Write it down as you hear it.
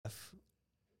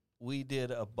we did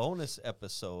a bonus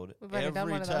episode We've already done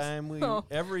one of those.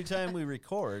 every time we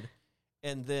record,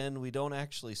 and then we don't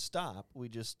actually stop. We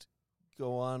just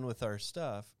go on with our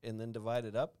stuff and then divide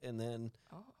it up, and then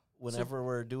whenever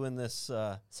we're doing this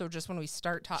so just when we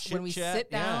start talking, when we chit-chat,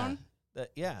 sit down,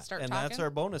 start and that's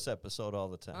our bonus episode all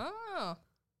the time. Oh,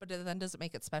 but then does it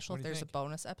make it special if there's a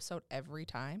bonus episode every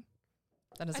time?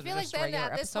 Then is I it feel like just a then regular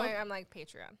at this episode? point I'm like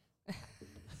Patreon.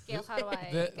 Gail, how do I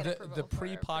get approval the for-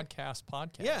 pre-podcast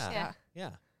podcast? Yeah.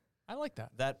 I like that.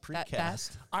 That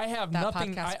precast. I have that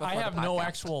nothing. podcast I before have the no podcast.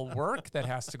 actual work that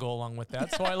has to go along with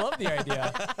that, so I love the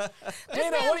idea.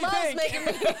 Dana, Man what do you loves think? making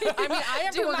me I mean, I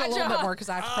have to do work my a little bit job. more because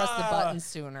I have to press the button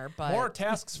sooner. But More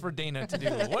tasks for Dana to do.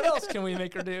 What else can we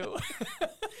make her do?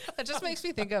 it just makes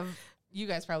me think of, you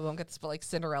guys probably won't get this, but like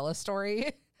Cinderella's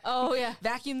story. Oh yeah.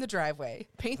 Vacuum the driveway,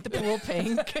 paint the pool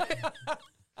pink.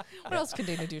 What else can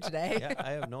Dana do today? Yeah,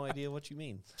 I have no idea what you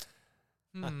mean.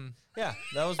 Yeah,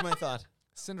 that was my thought.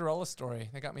 Cinderella story.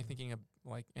 That got me thinking of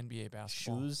like NBA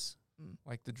basketball. Shoes,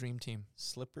 Like the dream team.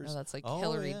 slippers. No, that's like Oh,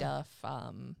 Hillary yeah.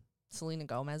 Duff. Selena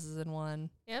Gomez is in one.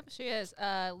 Yep, she is.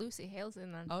 Lucy Hale's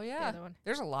in them. Oh The yeah, other one.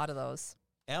 there's a lot of those.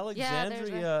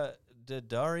 Alexandria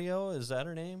Daddario, is that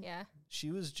her name? Yeah.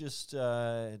 She was just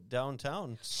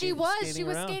downtown. She was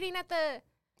around. skating at the.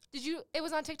 It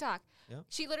was on TikTok. Yep.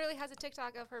 She literally has a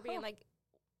TikTok of her being like,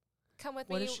 "Come with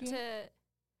What me is she to."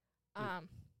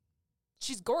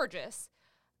 She's gorgeous.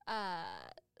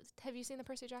 Have you seen the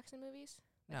Percy Jackson movies?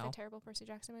 Like No. the terrible Percy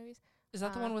Jackson movies. Is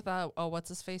that the one with what's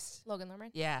his face? Logan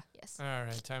Lerman. Yeah. Yes. All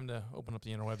right, time to open up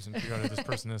the interwebs and figure out who this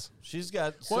person is. She's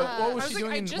got. What was I she was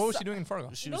like, doing? I What was just- she doing in Fargo?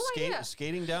 She No was idea.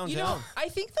 skating downtown. You know, I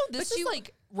think though this is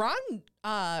like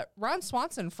Ron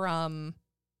Swanson from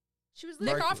She was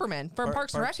Nick literally. Offerman from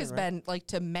Parks and Rec Parks and has Rec. been like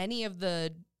to many of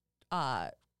the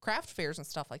craft fairs and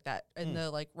stuff like that in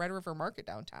the like Red River Market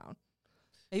downtown.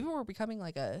 Maybe we're becoming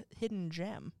like a hidden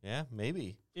gem. Yeah,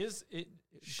 maybe. Is it?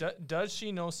 Does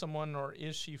she know someone, or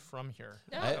is she from here?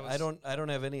 No. I don't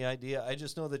have any idea. I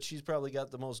just know that she's probably got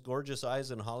the most gorgeous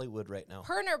eyes in Hollywood right now.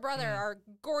 Her and her brother are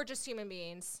gorgeous human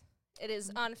beings. It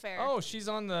is unfair. Oh, she's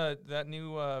on that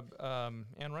new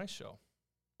Anne Rice show.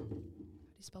 How do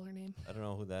you spell her name? I don't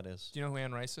know who that is. Do you know who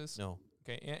Anne Rice is? No.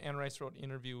 Okay, Anne Rice wrote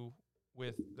Interview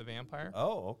with the Vampire,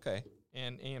 Oh, okay.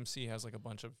 and AMC has like a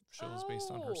bunch of shows based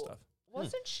on her stuff.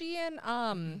 Wasn't she in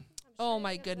oh sure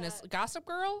my you have goodness, that. Gossip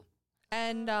Girl?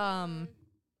 And I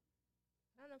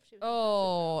don't know if she was.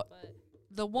 oh, but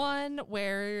the one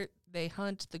where they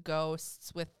hunt the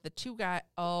ghosts with the two guys.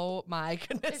 Oh my there's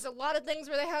goodness. a lot of things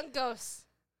where they hunt ghosts.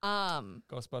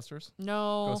 Ghostbusters.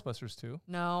 No. Ghostbusters 2.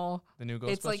 No. The new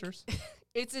It's like- Ghostbusters.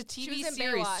 It's a was TV in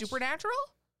series. Baywatch. Supernatural?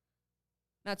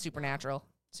 Not Supernatural.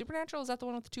 Supernatural, is that the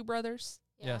one with the two brothers?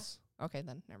 Yeah. Yes. Okay,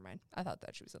 then never mind. I thought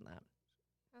that she was in that.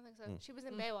 I don't think so. She was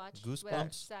in Baywatch. Goosebumps?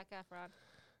 With Zac Efron.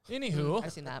 Anywho,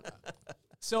 I've seen that.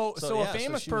 so yeah, a so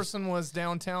famous she was- person was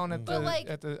downtown at But,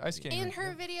 like, the ice skating. In rink.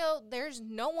 her video, there's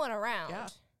no one around. Yeah.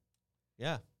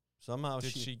 Yeah. Somehow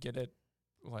Did she get it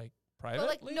like But privately?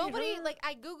 like nobody, her? like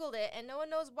I googled it, and no one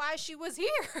knows why she was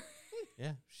here.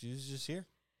 Yeah, she's just here.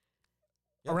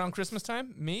 around Christmas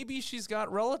time? Maybe she's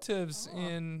got relatives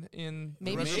in. Maybe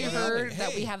Maybe she they heard have it.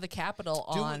 that we Hey, have the capital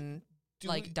do we- on do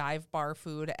like we- dive bar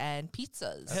food and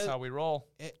pizzas. That's how we roll.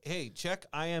 Hey, check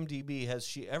IMDb. Has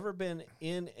she ever been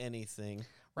in anything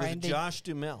Ryan, with they- Josh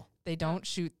Duhamel? They don't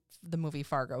shoot the movie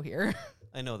Fargo here.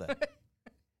 I know that.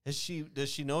 Does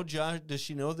she know Josh? Does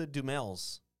she know the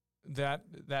Dumels? That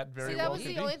very See, well that was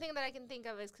could the be. only thing that I can think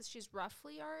of is because she's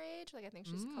roughly our age. Like I think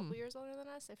she's a couple years older than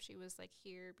us. If she was like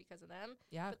here because of them,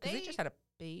 Yeah, But because they they- just had a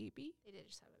baby. they did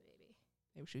just have a baby.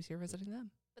 Maybe she was here visiting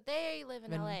them. But they live in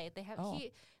Then- LA. They have oh.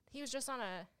 he was just on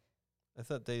a I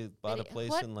thought they bought a Video- place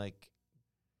what? in like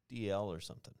DL or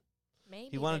something. maybe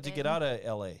He wanted to get out of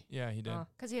LA. Yeah, he did.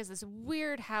 because he has this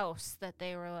weird house that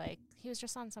they were like he was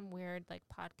just on some weird like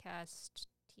podcast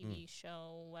TV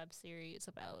show web series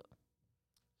about.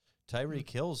 Tyreek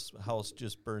Hill's house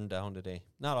just burned down today.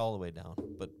 Not all the way down,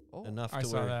 but Oh. enough I to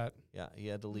saw where that. yeah, he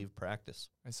had to leave practice.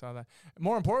 I saw that.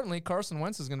 More importantly, Carson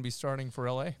Wentz is going to be starting for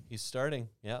LA. He's starting.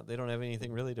 Yeah, they don't have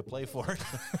anything really to play for.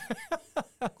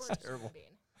 Gorgeous terrible. human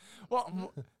being.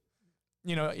 Well,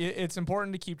 you know, it's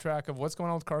important to keep track of what's going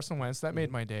on with Carson Wentz. That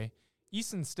made my day.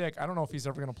 Easton Stick, I don't know if he's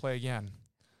ever going to play again.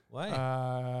 Why?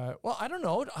 Well, I don't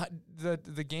know.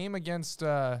 The game against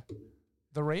the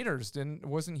Raiders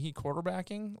wasn't he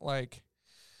quarterbacking like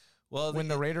well, when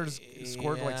the Raiders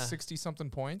scored like yeah. 60 something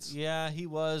points? Yeah, he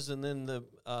was, and then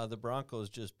the Broncos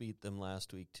just beat them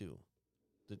last week too.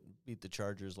 Beat the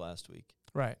Chargers last week.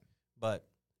 Right. But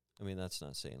I mean, that's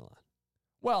not saying a lot.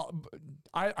 Well,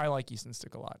 I like Easton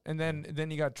Stick a lot. And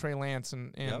then you got Trey Lance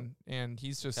and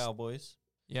he's just Cowboys.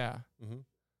 yeah. Mm-hmm.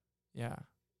 Yeah.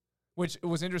 Which it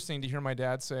was interesting to hear my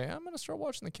dad say, I'm going to start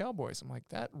watching the Cowboys. I'm like,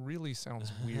 that really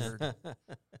sounds weird.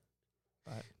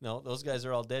 But no, those guys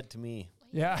are all dead to me.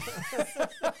 yeah. That's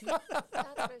what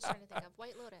I was trying to think of.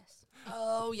 White Lotus.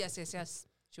 Oh, yes.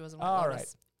 She was in White All Lotus.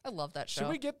 right. I love that show. Should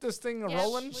we get this thing Yes,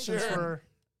 rolling? we Since should. we're-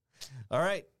 All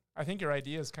right. I think your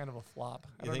idea is kind of a flop.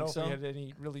 I You don't think know if so? we had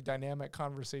any really dynamic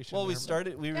conversation. Well, we there,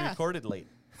 but- we Yeah. recorded late.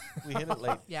 We hit it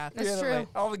late. Yeah. we That's had it true. late.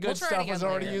 All the good We'll try it stuff again was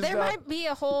already later. used There up. might be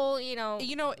a whole,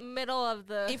 middle of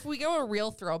the. If we go a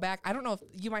real throwback, I don't know if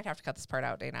you might have to cut this part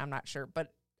out, Dana. I'm not sure,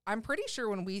 but I'm pretty sure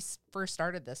when we first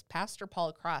started this, Pastor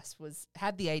Paul Cross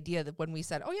had the idea that when we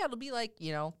said, "Oh yeah, it'll be like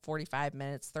 45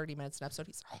 minutes, 30 minutes an episode,"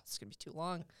 he said, "Oh, it's gonna be too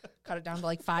long. Cut it down to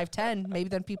like 5-10. Maybe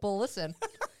then people will listen."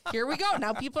 Here we go.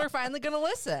 Now people are finally gonna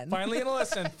listen. Finally going to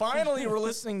listen. Finally, we're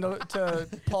listening to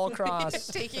Paul Cross.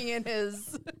 Taking in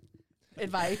his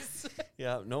advice.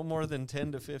 Yeah, no more than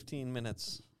 10 to 15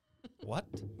 minutes. What?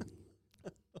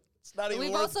 It's not even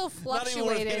We've worth, also not even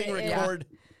worth fluctuated hitting in- record.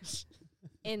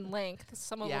 in length.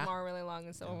 Some of Yeah. them are really long,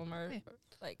 and some of them are Yeah.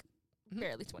 like Mhm.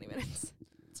 barely 20 minutes.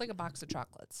 It's like a box of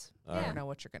chocolates. All You Yeah. never know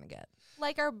what you're gonna get.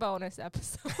 Like our bonus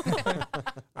episode.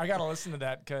 I got to listen to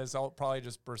that because I'll probably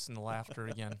just burst into laughter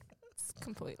again. It's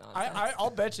complete nonsense. I'll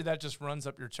bet you that just runs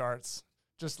up your charts.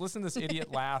 Just listen to this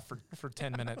idiot laugh for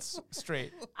 10 minutes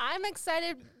straight. I'm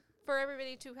excited for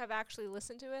everybody to have actually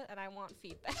listened to it, and I want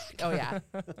feedback. Oh yeah.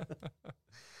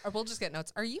 Or we'll just get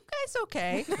notes. Are you guys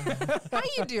okay? How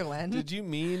you doing? Did you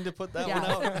mean to put that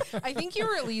Yeah. one out? I think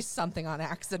you released something on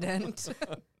accident.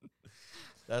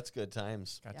 That's good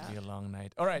times. Got Yeah. to be a long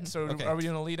night. All right, so Okay. are we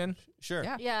doing a lead in? Sure.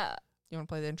 Yeah. Yeah. You want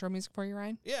to play the intro music for you,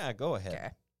 Ryan? Yeah, go ahead. Okay.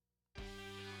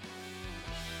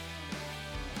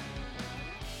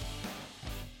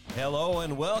 Hello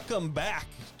and welcome back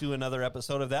to another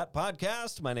episode of That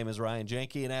Podcast. My name is Ryan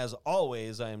Janke, and as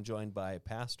always, I am joined by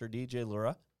Pastor DJ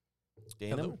Lura,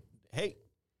 Dana, Hello.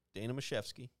 Dana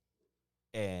Mashevsky,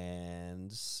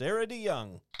 and Sarah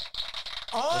DeYoung.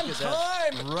 On Look at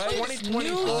that. time! Right. 2024.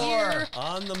 New year.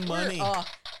 On the money. We're, On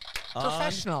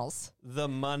professionals. the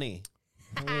money.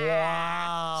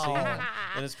 Wow.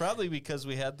 And it's probably because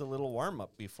we had the little warm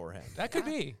up beforehand. That could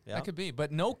be. Yeah. That could be.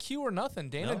 But no cue or nothing.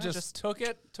 Dana No. just took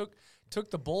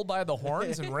the bull by the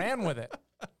horns and ran with it.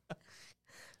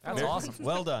 That's Very- awesome.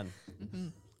 Well done.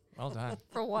 Well done.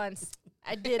 For once,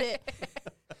 I did it.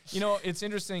 You know, it's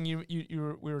interesting.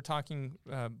 We were talking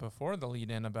before the lead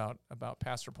in about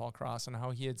Pastor Paul Cross and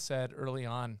how he had said early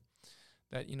on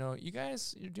that, you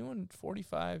guys, you're doing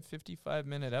 45,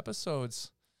 55-minute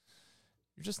episodes.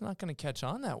 You're just not going to catch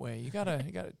on that way. You got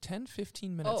 10,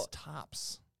 15 minutes Oh.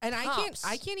 tops. And I Tops.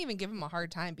 can't even give him a hard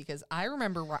time because I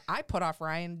remember I put off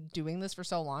Ryan doing this for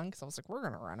so long because I was like, we're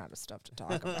gonna run out of stuff to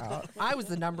talk about. I was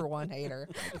the number one hater.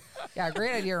 Yeah,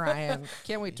 great idea, Ryan.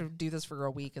 Can't wait to do this for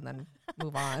a week and then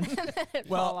move on. It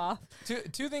Well, fall off.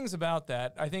 Two things about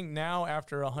that. I think now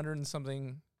after 100 and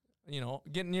something,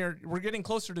 we're getting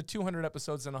closer to 200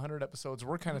 episodes than 100 episodes.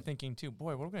 We're kind of thinking too,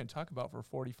 boy, what are we going to talk about for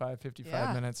 45, 55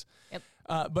 Yeah. minutes? Yep.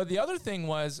 But the other thing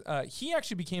was he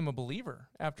actually became a believer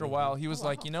after a while. He was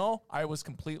like, I was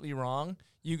completely wrong.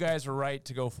 You guys were right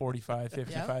to go 45,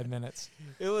 55 minutes.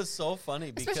 It was so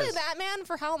funny because Especially that man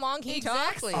for how long he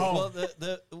Exactly. exists. well,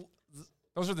 the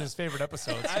Those are his favorite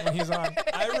episodes when he's on.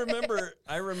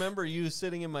 I remember you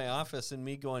sitting in my office and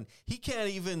me going, he can't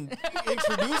even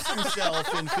introduce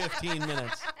himself in 15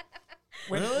 minutes.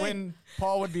 Really? When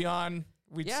Paul would be on,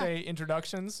 we'd Yeah. say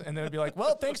introductions, and then it'd be like,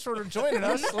 well, thanks for joining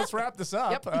us. Let's wrap this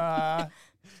up.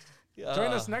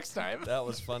 Join us next time. That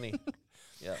was funny.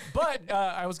 Yeah. But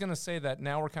I was going to say that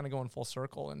now we're kind of going full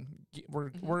circle, and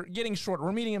we're getting short.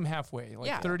 We're meeting him halfway, like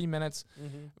Yeah. 30 minutes.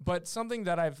 But something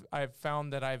that I've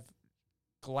found that I've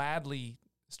gladly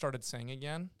started saying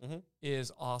again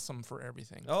is awesome for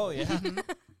everything. Oh yeah.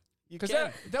 You Because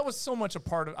can. that was so much a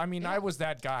part of. I mean, I was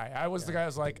that guy. I was the guy who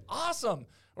was like, awesome,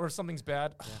 or if something's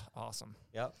bad, awesome,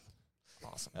 Yep.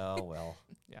 awesome. Oh well.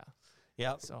 Yeah.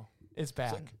 Yep. So it's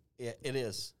back. Yeah, it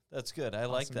is. That's good. I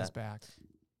like Awesome is that. back.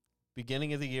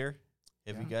 Beginning of the year.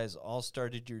 Have you Yeah. guys all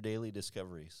started your daily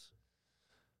discoveries?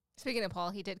 Speaking of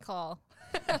Paul, he did call.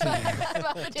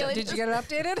 Did you get it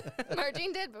updated?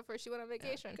 Margene did before she went on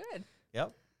vacation. Good.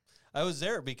 Yep. I was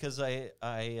there because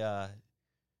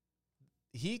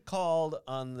he called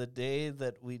on the day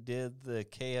that we did the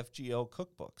KFGO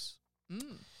cookbooks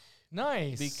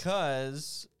Nice.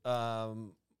 because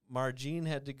Margene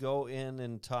had to go in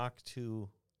and talk to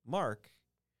Mark,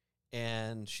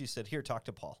 and she said, "Here, talk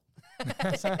to Paul."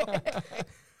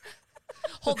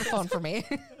 Hold the phone for me.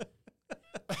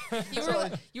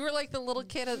 You were like the little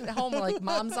kid at home, like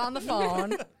mom's on the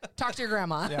phone. Talk to your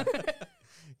grandma. Yeah.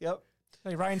 Yep.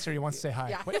 Hey, Ryan's here. He wants to say hi.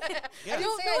 Yeah. Wait, Yeah. I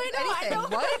didn't say anything.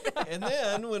 What? And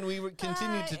then when we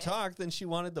continued to talk, then she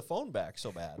wanted the phone back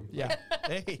so bad. yeah.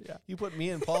 Hey, Yeah. you put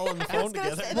me and Paul on the phone gonna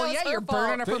together. say Well, was yeah, her you're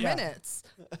burning fault. up her Yeah. minutes.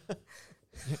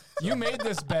 You made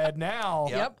this bed now.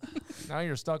 Yep. Now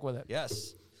you're stuck with it.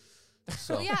 Yes.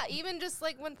 So Well, yeah, even just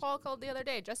like when Paul called the other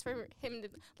day, just for him to,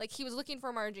 like, he was looking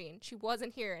for Margene. She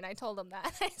wasn't here, and I told him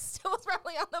that. I still was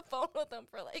probably on the phone with him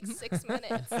for like 6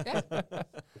 minutes.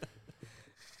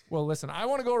 Well, listen, I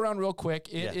want to go around real quick.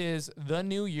 It Yeah. is the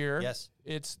new year. Yes.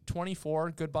 It's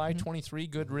 24. Goodbye. 23.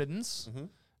 Good riddance.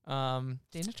 Dana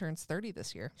turns 30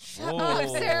 this year. Shut up,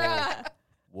 Sarah.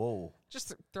 Whoa.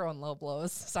 Just throwing low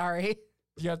blows. Sorry.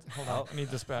 You got, hold on. I need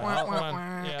this back. Wah, Hold wah, on.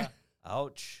 wah. Yeah.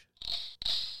 Ouch.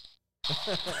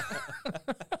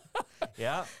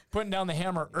 Yeah. Putting down the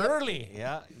hammer early.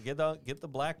 Yeah. Get the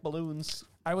black balloons.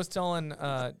 I was telling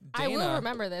Dana. I will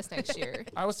remember this next year.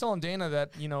 I was telling Dana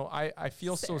that, I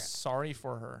feel so sorry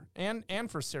for her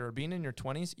and for Sarah being in your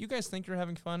 20s. You guys think you're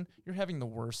having fun? You're having the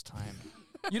worst time.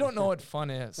 You don't know what fun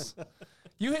is.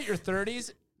 You hit your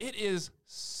 30s. It is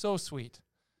so sweet.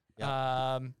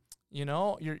 Yep.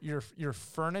 Your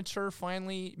furniture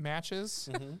finally matches.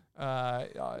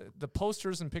 The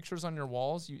posters and pictures on your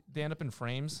walls, they end up in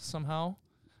frames somehow.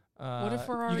 What if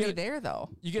we're you already get, there, though?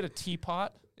 You get a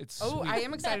teapot. It's Oh, sweet. I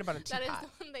am excited about a That is teapot.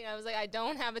 the one thing I was like, I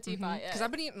don't have a teapot yet. Because I've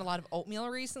been eating a lot of oatmeal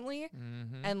recently,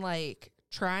 Mhm. and like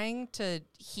trying to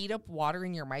heat up water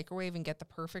in your microwave and get the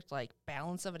perfect like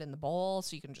balance of it in the bowl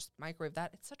so you can just microwave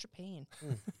that. It's such a pain.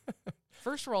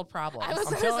 First world problem. I was I'm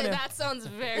going to telling say, you. that sounds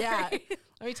very... Yeah.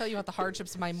 Let me tell you about the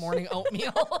hardships of my morning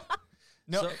oatmeal.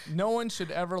 No one should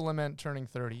ever lament turning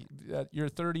 30. Your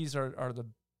 30s are the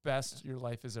best your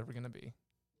life is ever going to be.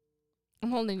 I'm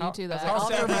holding you How- to that's that. how I'll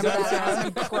sad remember does that that as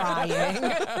I'm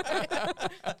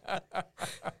crying.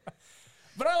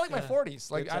 But I like my 40s.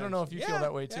 Like Good I don't know if times. you feel Yeah,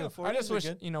 that way yeah, too. 40s I just are wish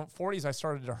good. 40s I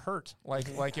started to hurt.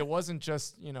 Like it wasn't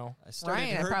just I started Ryan,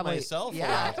 to I hurt probably myself.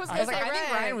 Yeah, I was I gonna was like, say, I think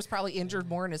Ryan. Ryan was probably injured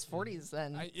more in his 40s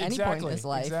than any point exactly, in his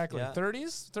life. Exactly. Yeah.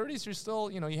 30s you're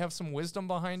still, you have some wisdom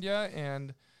behind you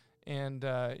and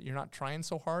you're not trying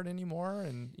so hard anymore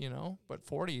and but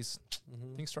 40s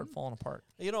things start falling apart.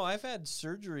 I've had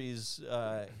surgeries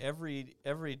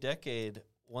every decade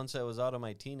once I was out of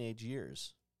my teenage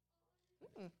years.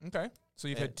 Okay. So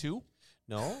you've had two?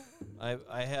 No,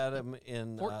 I had them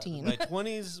in 14. my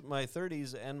 20s, my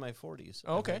 30s, and my 40s.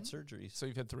 Oh, okay. I've had surgeries. So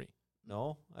you've had three.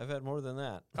 No, I've had more than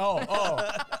that. Oh.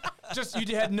 Just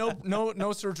you had no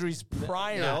surgeries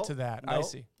prior No, to that. no, I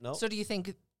see. No. So do you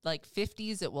think like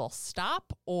 50s it will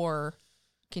stop or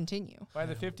continue? By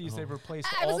the 50s, they've replaced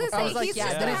I all was the going to say, I was like, he's yeah,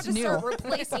 just then going to it's have to start new.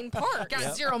 replacing parts. Got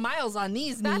Yep. 0 miles on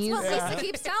these That's knees. what Yeah. Lisa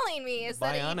keeps telling me, is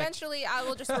that Bionic. eventually I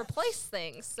will just replace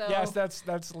things. So Yes,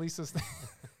 that's Lisa's thing.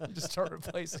 Just start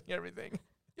replacing everything.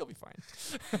 You'll be fine.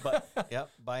 But yeah,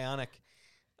 bionic.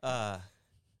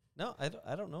 No,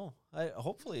 I don't know.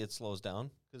 Hopefully it slows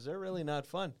down because they're really not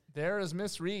fun. There is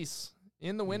Miss Reese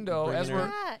in the window bringing as her we're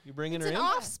in. yeah, You bringing it's her an in?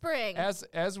 offspring.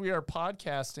 as we are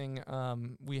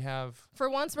podcasting. We have For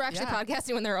once, we're actually Yeah.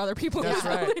 podcasting when there are other people that's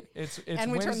around. right. It's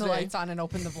And we Wednesday. turn the lights on and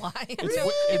open the blinds. It's,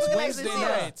 Really? it's Nice Wednesday to see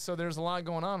night, so there's a lot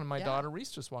going on. And my Yeah. daughter Reese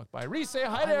just walked by. Reese, say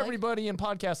hi I to like- everybody in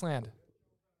podcast land.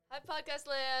 Hi, Podcast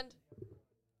Land.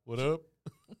 What up?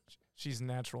 She's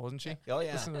natural, isn't she? Oh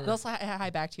yeah. Listen to her. They'll say hi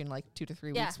back to you in like 2 to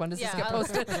 3 Yeah. weeks. When does this yeah, get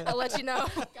posted? I'll let you know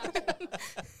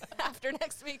after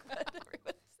next week. But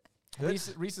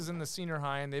everybody. Reese is in the senior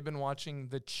high, and they've been watching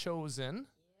The Chosen.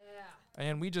 Yeah.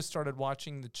 And we just started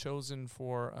watching The Chosen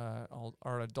for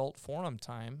our adult forum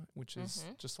time, which is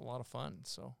just a lot of fun.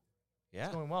 So Yeah.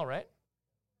 it's going well, right?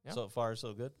 Yeah. So far,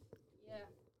 so good.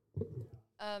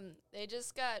 Yeah. They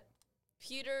just got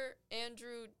Peter,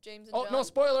 Andrew, James, and Oh, John. no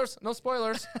spoilers! No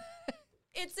spoilers!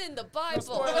 It's in the Bible.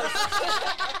 spoilers.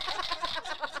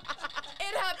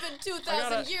 It happened 2,000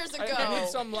 gotta- years ago. I need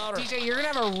something louder. DJ, you're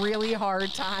going to have a really hard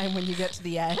time when you get to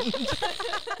the end.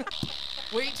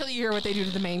 Wait till you hear what they do to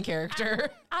the main character.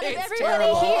 Out of It's everybody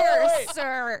terrible. here, Wait.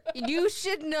 sir, you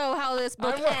should know how this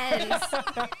book ends.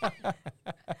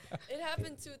 It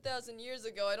happened 2,000 years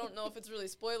ago. I don't know if it's really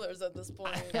spoilers at this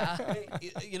point. Yeah.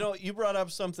 You brought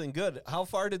up something good. How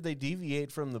far did they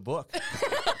deviate from the book?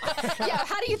 Yeah,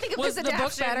 how do you think of Was this the book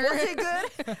adaptation? better? Was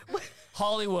it good?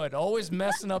 Hollywood, always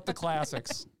messing up the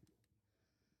classics.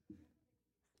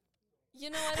 You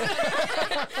know, I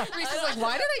don't, Reese is like,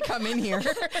 why did I come in here? I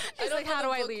don't like, know how the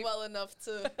do I book leave? well enough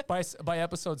to. By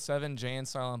episode 7, Jay and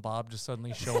Silent Bob just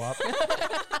suddenly show up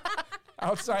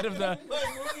outside of the.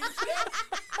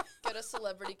 Get a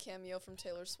celebrity cameo from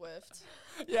Taylor Swift.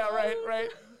 Yeah, right.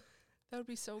 That would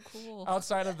be so cool.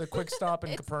 outside of the quick stop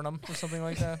in Capernaum or something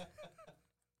like that.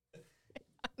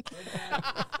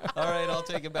 All right, I'll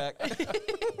take it back.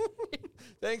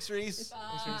 Thanks, Reese.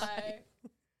 Bye.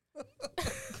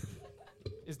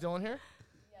 Is Dylan here?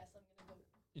 Yes, I'm gonna go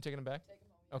You taking him back? take him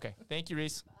home. Okay. Thank you,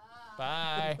 Reese.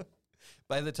 Bye.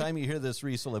 By the time you hear this,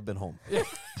 Reese will have been home.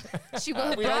 She will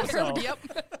have We brought hope her. so.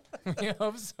 Yep. We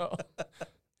hope so.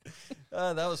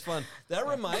 That was fun. That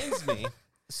reminds me.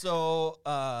 So,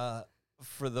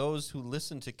 for those who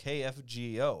listen to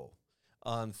KFGO,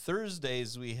 on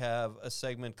Thursdays we have a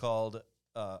segment called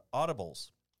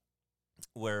Audibles,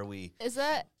 where we Is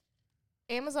that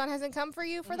Amazon hasn't come for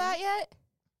you for that yet?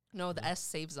 No, the S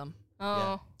saves them.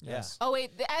 Oh. Yes. Oh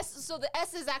wait, the S. So the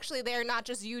S is actually there, not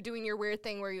just you doing your weird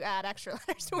thing where you add extra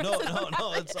letters. To no, words that don't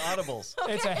no, have it's it. Audibles.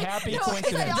 It's a happy No, it's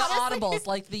coincidence. like- The honestly- audibles,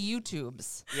 like the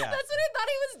YouTubes. Yeah. That's what I thought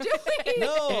he was doing.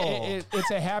 No, It's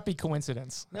a happy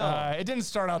coincidence. No. It didn't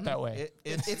start out that way.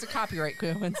 It's a copyright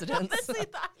coincidence. Honestly,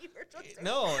 thought you were just.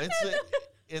 No,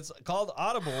 it's called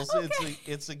Audibles.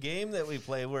 It's a game that we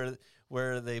play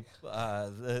where they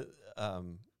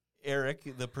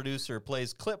Eric, the producer,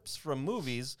 plays clips from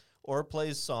movies or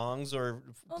plays songs or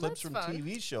clips that's from fun.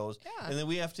 TV shows, Yeah. and then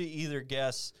we have to either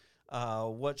guess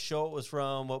what show it was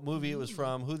from, what movie it was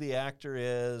from, who the actor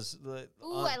is.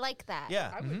 Ooh, I like that.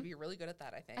 Yeah, I would be really good at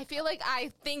that, I think. I feel like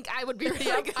I would be really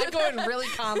Yep, good. I'd go in really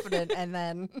confident and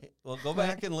then. well, go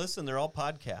back and listen. They're all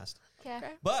podcast. Okay.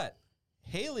 But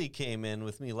Haley came in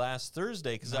with me last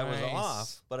Thursday because I was Nice.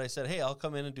 off. But I said, hey, I'll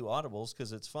come in and do Audibles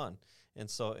because it's fun. And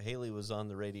so Haley was on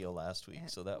the radio last week.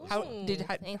 So that was How fun.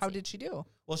 how fancy. did she do?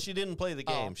 Well, she didn't play the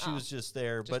game. She was just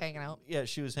there, Just but hanging out? Yeah,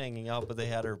 she was hanging out, but they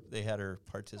had her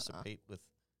participate with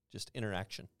just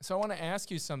interaction. So I want to ask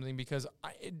you something because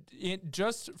it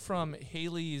just from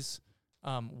Haley's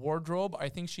wardrobe, I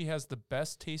think she has the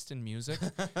best taste in music.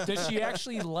 Does she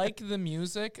actually like the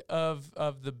music of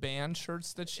the band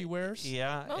shirts that she wears?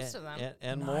 Yeah, Most of them.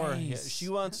 and more. Yeah, Nice. she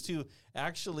wants to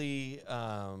actually.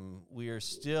 We are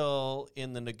still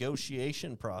in the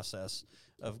negotiation process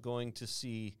of going to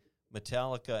see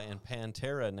Metallica and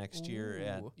Pantera next year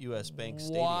at Ooh. US Bank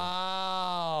Stadium.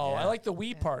 Wow. Yeah. I like the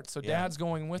we part, so Yeah. Dad's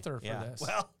going with her for Yeah. this.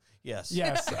 Well, yes.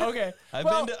 Yes. Okay. I've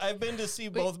Well, been to see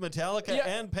both Metallica yeah.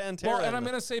 and Pantera. Well, and in I'm the-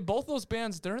 going to say both those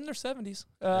bands, they're in their 70s.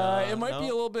 It might be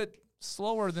no. a little bit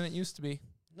slower than it used to be.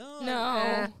 No,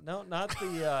 No. no, not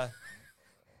the.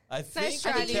 I think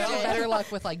try, I think you DJ. have better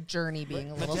luck with like Journey being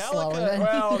a little Metallica- slower than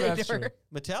Well, they that's were. true.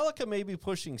 Metallica may be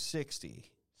pushing 60,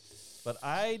 but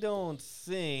I don't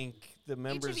think the Each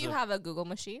members of you have a Google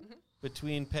machine.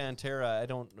 between Pantera. I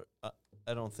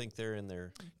don't think they're in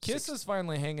their Kiss is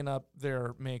finally hanging up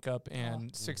their makeup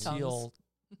and six heel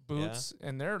boots,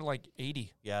 and they're like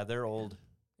 80. Yeah, they're old.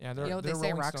 Yeah, they're You know, they they're say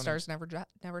Rolling rock Stone- stars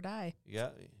never die.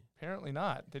 Yeah, Apparently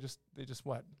not. They just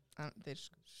what They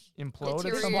just implode at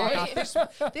Deteriorate. some walk point.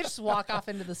 off. They just walk off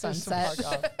into the Just walk sunset.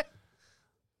 off.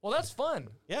 Well, that's fun.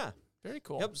 yeah. Very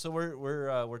cool. Yep. So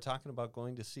we're talking about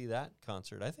going to see that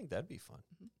concert. I think that'd be fun.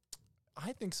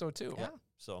 I think so too. Yeah.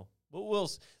 So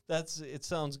it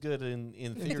sounds good in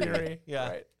In theory. theory. Yeah.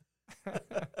 Right.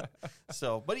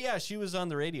 So, but yeah, she was on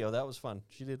the radio. That was fun.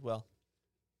 She did well.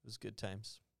 It was good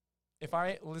times. If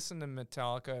I listen to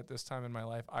Metallica at this time in my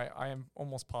life, I am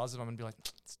almost positive I'm gonna be like,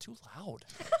 it's too loud.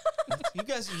 You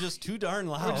guys are just too darn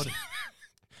loud.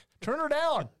 Turn her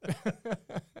down.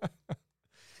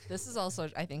 This is also,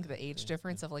 I think, the age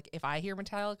difference of like, if I hear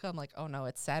Metallica, I'm like, oh no,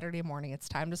 it's Saturday morning. It's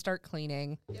time to start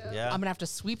cleaning. Yeah. I'm going to have to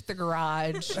sweep the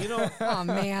garage. You know, Oh,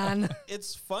 man.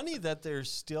 it's funny that they're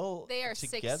still They are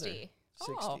together. 60.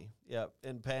 60. Oh. Yeah.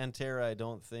 And Pantera, I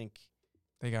don't think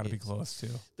They got to be It's- close too.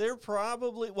 they're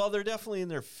they're definitely in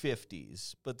their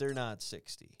 50s, but they're not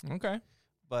 60. Okay.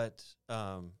 But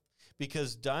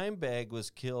because Dimebag was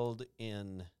killed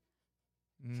in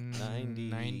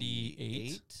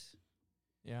 98.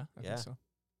 Yeah, I Yeah. think so.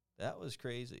 That was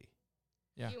crazy.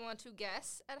 Yeah. Do you want to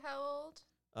guess at how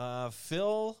old?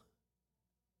 Phil,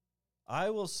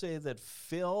 I will say that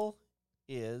Phil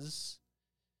is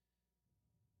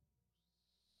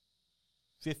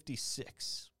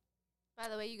 56. By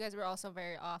the way, you guys were also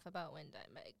very off about when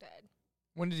Dimebag died.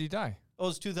 When did he die? Oh,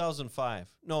 it's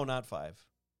 2005. No, not 5.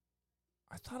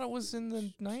 I thought it was in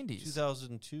the 90s.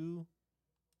 2002.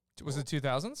 Was it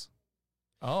 2000s?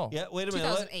 Oh. Yeah, wait a minute.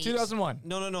 2008. 2001.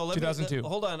 No. Let 2002.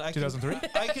 Hold on. 2003?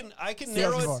 I can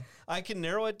narrow it. 2004. I can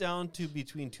narrow it down to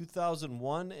between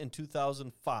 2001 and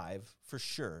 2005 for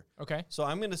sure. Okay. So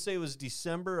I'm going to say it was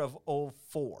December of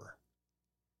 04.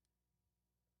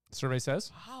 Survey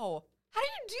says. Wow. How do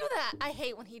you do that? I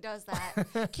hate when he does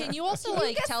that. Can you also Can you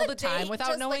like guess tell the time date, without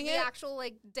just, knowing like, it? the actual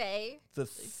like day? The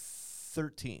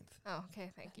 13th. Oh, okay,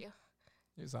 thank you.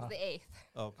 He was It was off. the 8th,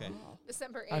 Okay.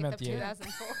 December I 8th meant of the 8th.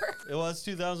 2004. It was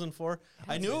 2004.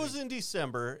 I knew it was in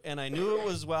December, and I knew it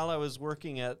was while I was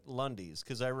working at Lundy's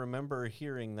because I remember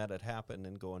hearing that it happened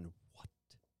and going, "What?"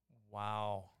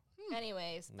 Wow.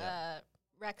 Anyways, Yeah.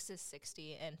 Rex is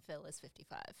 60 and Phil is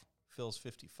 55. Phil's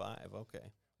 55.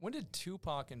 Okay, When did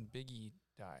Tupac and Biggie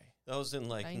die? that was in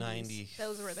like 90s. 90.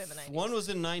 Those were in the 90s. One was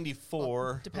in 94. Well,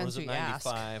 Or depends was it who you ask.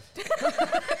 95?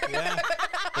 Yeah,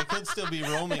 they could still be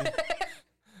roaming.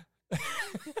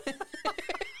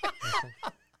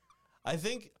 I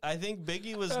think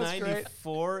Biggie was That's great.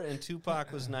 94 and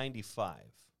Tupac was 95,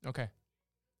 Okay.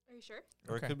 Are you sure?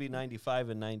 or Okay. it could be 95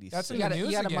 and 96. That's in You the got, news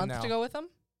you got a again month now. to go with them?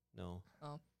 No.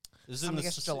 Oh. This is I'm in gonna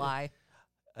the guess July.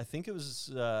 I think it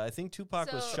was. I think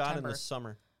Tupac was So- shot in the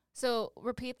September. summer. So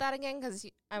repeat that again because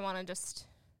I want to just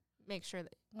make sure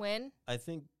that when I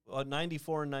think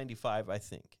 94 and 95. I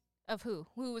think. of who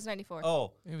was 94.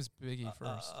 Oh, It was Biggie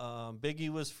first. Biggie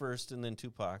was first, and then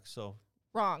Tupac. So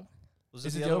Wrong. was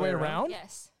Is it it the other way around?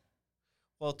 Yes.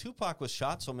 Well, Tupac was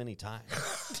shot so many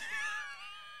times.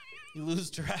 You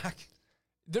lose track.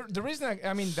 The reason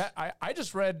I mean that I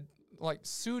just read like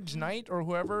Suge Knight or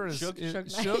whoever is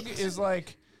Suge- Suge is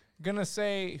like gonna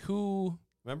say who.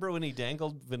 Remember when he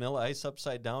dangled Vanilla Ice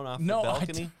upside down off No, the I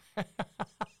balcony?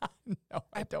 No,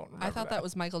 I don't remember. I thought that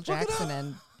was Michael Jackson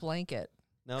and Blanket.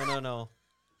 No.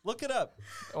 Look it up.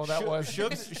 Oh, that was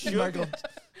Michael.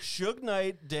 Suge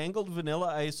Knight dangled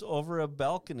Vanilla Ice over a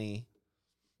balcony.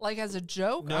 Like as a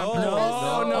joke? No, on purpose?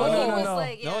 no, no, He no, was no.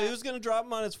 like, No, yeah. he was going to drop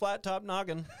him on his flat top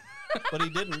noggin, but he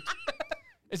didn't.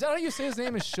 Is that how you say his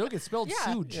name is Suge? It's spelled Yeah.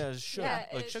 Suge. Yeah, it's Suge. Yeah,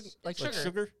 like, it's- Like like sugar.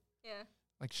 sugar. Yeah.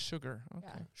 Like sugar. Okay.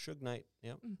 Yeah. Suge Knight.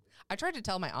 Yep. I tried to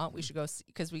tell my aunt we should go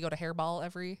because we go to Hairball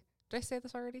every. Did I say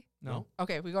this already? No.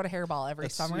 Okay, we go to Hairball every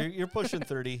That's- summer. You're pushing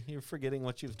 30. You're forgetting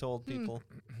what you've told people.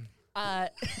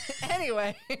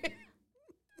 Anyway,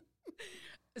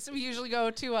 so we usually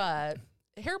go to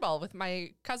Hairball with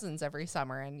my cousins every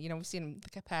summer, and we've seen them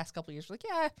the past couple of years. We're like,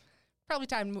 yeah, probably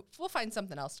time to move. We'll find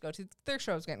something else to go to. Their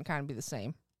show's getting kind of be the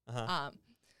same. Uh-huh.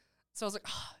 So I was like,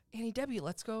 Annie W,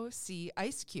 let's go see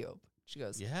Ice Cube. She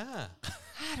goes, Yeah.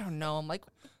 I don't know. I'm like,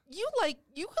 you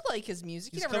could like his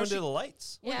music. He's you never know. coming to the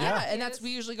lights. Well, Yeah. yeah, and He that's is.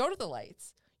 we usually go to the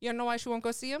lights. You don't know why she won't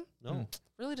go see him? No.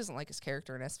 Really doesn't like his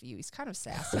character in SVU. He's kind of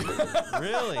sassy.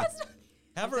 Really?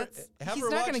 Have her He's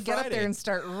watch not going to get up Friday. there and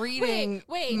start reading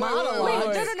Wait, monologues.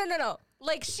 wait. No.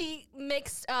 Like she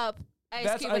mixed up Ice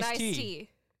That's Cube and Ice-T. Ice Tea.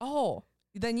 Oh,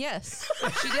 then yes,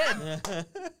 she did.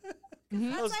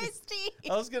 I was, Ice Tea.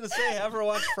 I was gonna say have her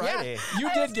watch Friday. You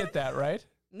did get that right.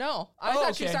 No, I Oh,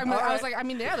 thought she was okay. talking about. I was Alright. like, I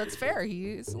mean, yeah, that's fair.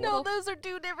 He's a No, little- those are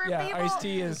two different Yeah, people. Ice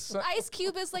T is. Ice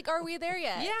Cube is like, are we there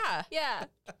yet? yeah. Yeah.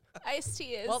 Ice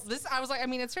Tea is. Well, this I was like, I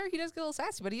mean, it's fair. He does get a little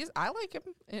sassy, but he is. I like him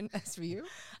in SVU. I was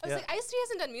Yeah. like, Ice Tea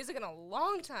hasn't done music in a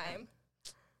long time.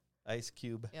 Ice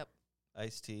Cube. Yep.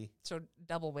 Iced tea. So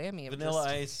double whammy. Of Vanilla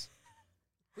just, Ice.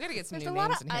 We gotta get some There's new a lot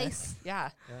names of in here. ice. Yeah,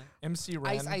 MC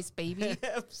Ren, Ice Baby.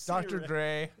 Dr.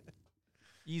 Dre,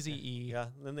 Easy E. Yeah.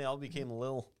 Then they all became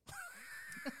Lil.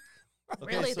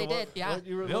 Really, they did. Yeah.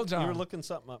 You were, Lil you were Jon. looking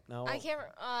something up now. I can't.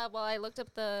 Well, I looked up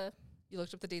the You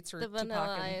looked up the dates for the Tupac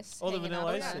Vanilla and- Ice. Oh, the hanging Vanilla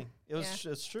out. Ice Yeah. thing. It was.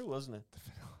 Yeah. It's true, wasn't it?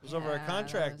 It was over a Yeah,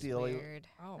 contract that deal. was You- Weird.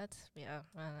 Oh. That's yeah.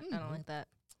 I Mhm. don't like that.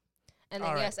 And then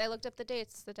All right. yes, I looked up the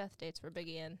dates, the death dates for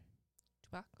Biggie and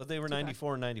Tupac. But they were Tupac.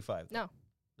 94 and 95. No.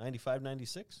 95,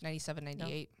 96? 97,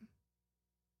 98.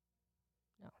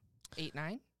 No. 8,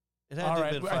 9. It had All to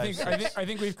right, have been I 5. think I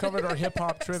think we've covered our hip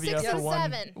hop trivia 6 for and one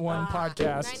 7.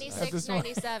 podcast. 96, at this point.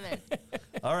 97.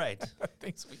 All right.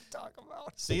 Things we talk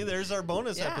about. See, there's our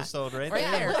bonus Yeah. episode right, Right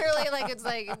yeah, there. there. literally, like it's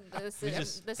like this. We Is,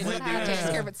 just this played is the, what It takes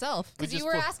happened. care of itself. Because we you just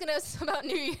were put- asking us about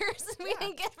New Year's, and we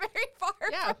didn't get very far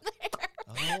Yeah. from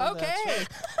there. Oh, that's Okay. right.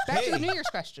 Back to the Hey. New Year's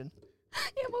question.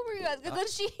 Yeah, what were you asking? Then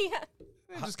she,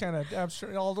 Just kind of, I'm sure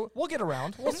we'll get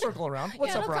around. We'll circle around.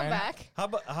 What's yeah, up, it'll Brian?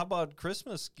 come back. How about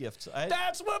Christmas gifts?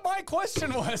 That's what my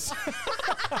question was.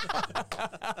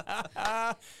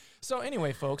 So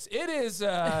anyway, folks, it is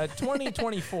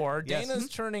 2024. Yes. Dana's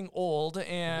turning old,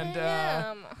 and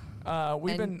Damn.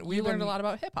 we've And been we learned a lot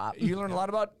about hip hop. You learned a lot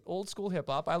about old school hip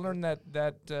hop. I learned that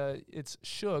it's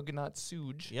Suge, not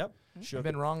Suge. Yep. I've Sure.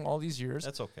 been wrong all these years.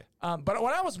 That's okay. But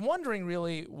what I was wondering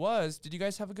really was, did you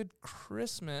guys have a good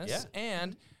Christmas? Yeah.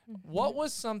 And what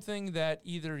was something that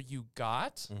either you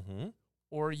got Mm-hmm.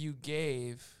 or you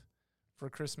gave for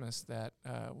Christmas that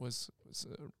was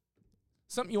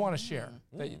something you want to share?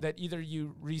 That either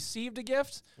you received a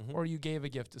gift Mhm. or you gave a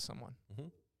gift to someone.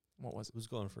 Mhm. What was it? Who's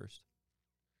going first?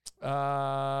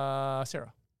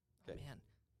 Sarah. Oh, man.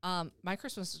 My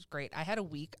Christmas was great. I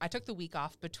took the week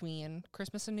off between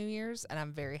Christmas and New Year's, and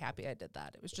I'm very happy I did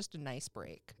that. It was just a nice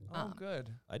break. Oh, good.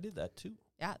 I did that too.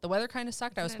 Yeah, the weather kind of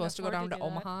sucked. I was Couldn't supposed to go afford down to to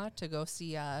do that. Omaha to go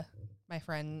see my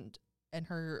friend and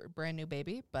her brand new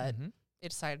baby, but Mhm. it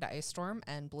decided to ice storm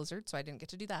and blizzard, so I didn't get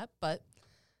to do that. But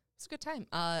it's a good time.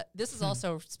 This is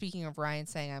also, speaking of Ryan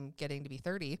saying I'm getting to be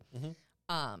 30, Mhm.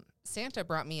 Santa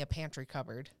brought me a pantry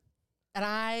cupboard, and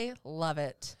I love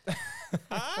it.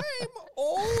 I'm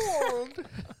old.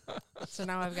 So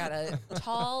now I've got a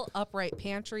tall, upright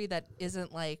pantry that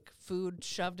isn't like food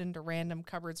shoved into random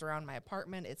cupboards around my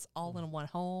apartment. It's all in one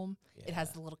home. It has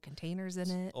Yeah. the little containers in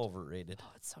it. Overrated.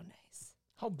 Oh, it's so nice.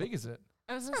 How big is it?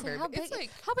 I was gonna say, Very how big. It's big?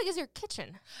 like- How big is your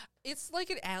kitchen? It's like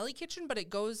an alley kitchen, but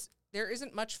there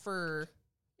isn't much for,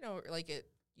 like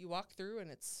you walk through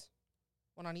and it's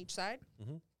one on each side.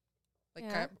 Mhm. Like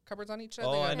Yeah. Cupboards on each side.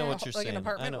 Oh, like I a- know what you're like saying. an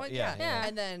apartment I know. one. Yeah, yeah.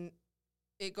 And then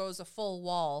it goes a full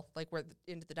wall, like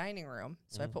into the dining room.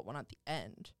 So I Mhm. put one at the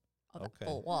end of Okay. that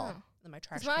full wall. Oh. Then my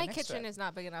trash. Because my can next to kitchen it. is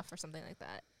not big enough for something like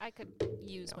that. I could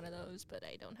use one of those, but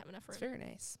I don't have enough room. It's very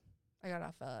nice. I got it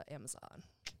off Amazon.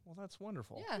 Well, that's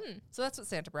wonderful. Yeah. Hmm. So that's what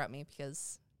Santa brought me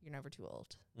because you're never too old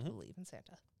to Mhm. believe in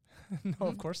Santa. No,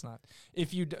 of course not.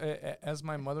 If you, as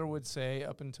my mother would say,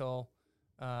 up until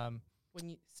When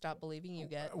you stop believing, you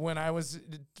get. when I was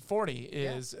 40,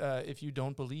 is if you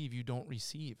don't believe, you don't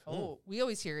receive. Oh, we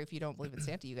always hear if you don't believe in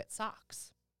Santa, you get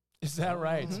socks. Is that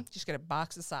right? Mhm. Just get a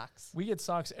box of socks. We get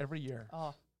socks every year.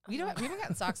 Oh, we haven't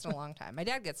gotten socks in a long time. My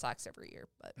dad gets socks every year,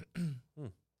 but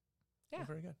Oh, Yeah.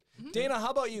 very good. Mhm. Dana, how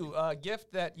about you? A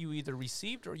gift that you either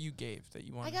received or you gave that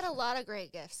you I wanted? got a lot of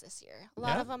great gifts this year. A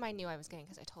lot Yeah? of them I knew I was getting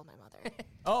because I told my mother.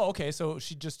 Oh, okay. So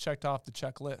she just checked off the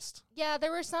checklist. Yeah,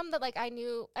 there were some that like I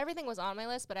knew everything was on my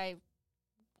list, but I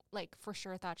like for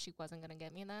sure thought she wasn't gonna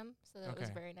get me them. So that was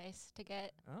Okay. very nice to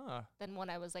get. Ah, Then one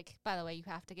I was like, by the way, you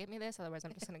have to get me this, otherwise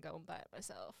I'm just gonna go and buy it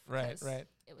myself. right, because right.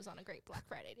 It was on a great Black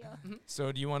Friday deal.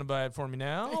 So do you want to buy it for me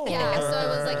now? Yeah, so I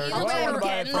was like, or either do way, I I'm wanna buy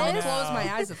it getting for I'll this. close now?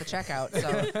 my eyes at the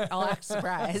checkout, so I'll act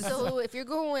surprised. So if you're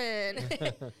going,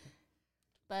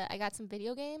 but I got some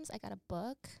video games. I got a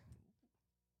book.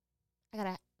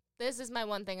 This is my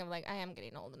one thing of like, I am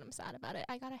getting old and I'm sad about it.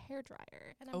 I got a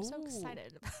hairdryer and I'm so Ooh.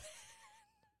 excited about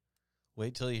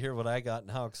Wait till you hear what I got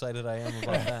and how excited I am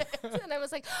about that. it. And I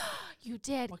was like, you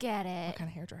did get it. What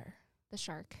kind of hairdryer? The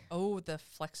Shark. Oh, the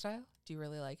Flex style. Do you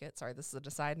really like it? Sorry, this is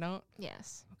a side note.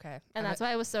 Yes. Okay, And that's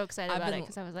why I was so excited I've about it been-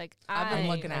 because I was like, I've been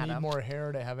looking I at need 'em. more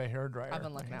hair to have a hair dryer. I've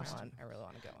been looking at Next. one. I really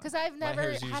want to get one. because I've My never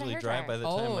hair is had a usually hair dry dryer. by the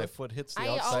time Oh. my foot hits the I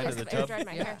outside always of the have air tub. dried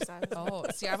my hair. So I was like, Oh,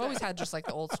 see, I've always had just like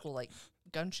the old school like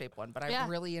gun shape one, but I'm Yeah.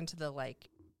 really into the like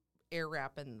air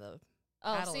wrap and the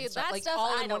oh, paddle see, and stuff. that Like stuff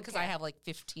all I in one don't because care. I have like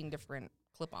 15 different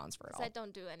clip-ons for it 'Cause all. I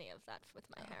don't do any of that with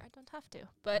my Oh. hair. I don't have to.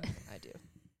 But I do.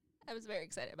 I was very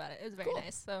excited about it. It was very Cool.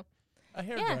 nice. So, A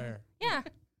hair Yeah. dryer. yeah.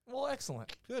 Well,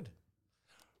 excellent. Good.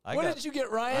 What did you get,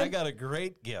 Ryan? I got a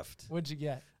great gift. What'd you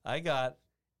get? I got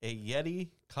a Yeti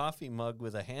coffee mug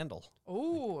with a handle.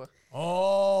 Ooh,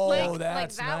 Oh, like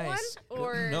that's that nice. one?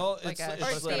 Or, No, like it's, a- it's or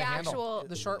Or it's like the a actual,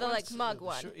 the short the ones? like mug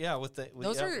one. Yeah, with the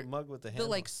Those are mug with the they're handle.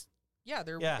 like yeah,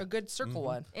 they're Yeah. a good circle Mhm.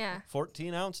 one. Yeah.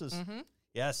 14 ounces. Mm-hmm.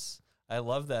 Yes, I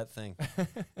love that thing.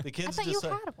 The I kids thought you just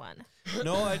had one.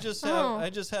 no, I just have Oh. I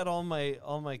just had all my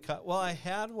well, I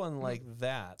had one like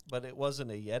that, but it wasn't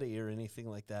a Yeti or anything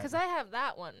like that. Because I have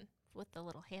that one with the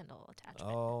little handle attachment.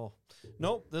 Oh,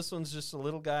 nope. This one's just a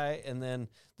little guy. And then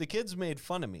the kids made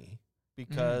fun of me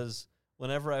because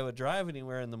whenever I would drive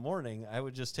anywhere in the morning, I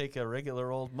would just take a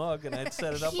regular old mug and I'd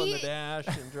set it up on the He- dash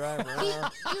and drive He,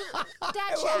 around.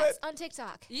 Dad chats on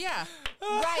TikTok. Yeah.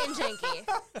 Ryan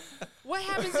Janke. What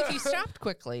happens if you stopped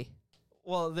quickly,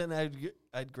 Well, then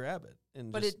I'd grab it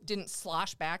and but just it didn't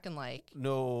slosh back and like?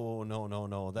 no.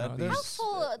 That'd be there's- How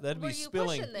full that'd were be you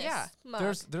spilling. pushing this Yeah.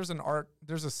 mug?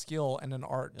 There's a skill and an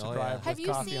art to Oh, drive yeah. with Have you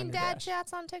coffee on seen your Dad dash.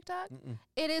 chats on TikTok? Mm-mm.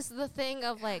 It is the thing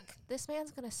of like, this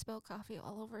man's going to spill coffee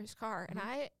all over his car. And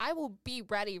I will be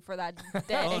ready for that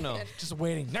day. Oh no. Just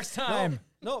waiting. Next time.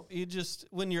 No, you just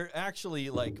when you're actually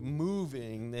like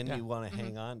moving, then Yeah. you want to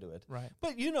hang on to it. Right.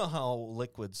 But you know how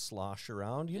liquids slosh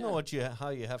around. You know how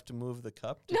you have to move the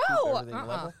cup to No! keep everything Uh-uh.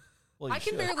 level. Well, you I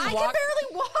can should. barely I walk. can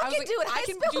barely walk I was and like, do it. I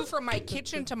can spilled do from my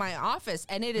kitchen to my office,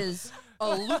 and it is a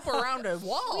loop around a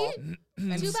wall. and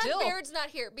Too still, bad Baird's not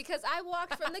here because I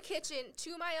walked from the kitchen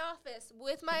to my office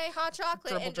with my hot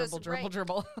chocolate dribble, and just dribble,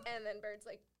 dribble, dribble. and then Baird's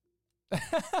like,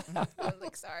 I was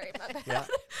like, sorry, my bad. Yeah.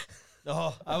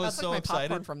 Oh, I was That's so like my popcorn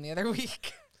excited. from the other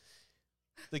week.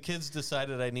 The kids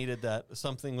decided I needed that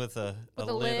something with a With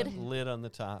a lid on the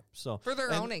top. So For their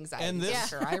and- own anxiety. and this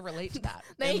Sure, I relate to that.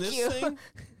 Thank and this you.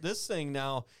 This thing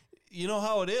now, you know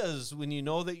how it is when you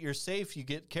know that you're safe, you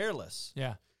get careless.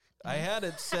 Yeah. I had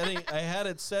it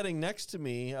setting next to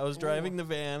me. I was driving the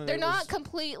van. And They're it not was-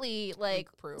 completely like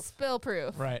Leak-proof. spill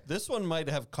proof. Right. This one might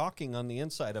have caulking on the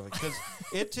inside of it because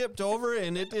it tipped over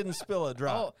and it didn't spill a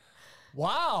drop.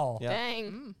 Wow. Yeah. Dang.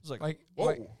 It was like, Like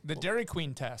whoa. the Dairy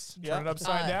Queen test. Yeah. Turn it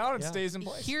upside down, it Yeah. stays in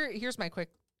place. Here's my quick,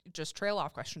 just trail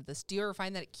off question to this. Do you ever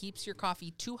find that it keeps your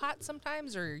coffee too hot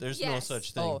sometimes, or There's no Yes.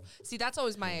 such thing. oh, see, that's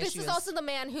always my This issue. is also the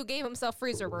man who gave himself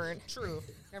freezer burn. true.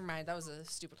 Never mind. That was a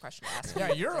stupid question to ask.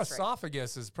 Yeah, your That's right.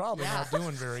 esophagus is probably not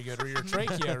doing very good, or your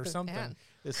trachea or something. Man.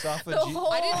 The Esophageal,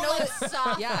 whole I didn't know like, that-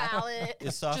 soft Yeah. palate.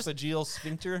 esophageal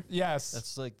sphincter. Yes.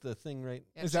 That's like the thing, right?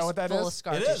 Yeah, Is it's that just what that full is? Of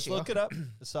scar It is. tissue. Look it up.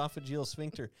 Esophageal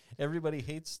sphincter. Everybody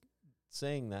hates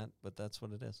saying that, but that's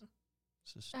what it is.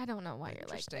 It's just, I don't know why you're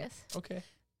like Interesting. this. Okay.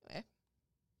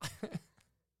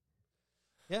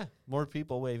 yeah, more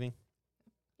people waving.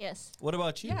 Yes. What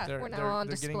about you? Yeah. They're, We're now they're, on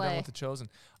they're getting done display. with the chosen.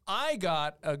 I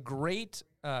got a great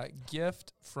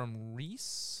gift from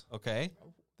Reese Okay.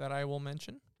 that I will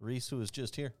mention. Reese, who was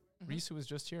just here. Reese, who was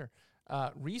just here.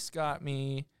 Reese got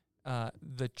me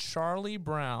the Charlie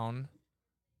Brown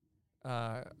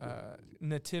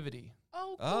nativity.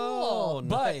 Oh, cool. Oh,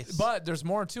 nice. But there's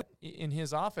more to it. In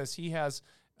his office, he has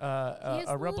He has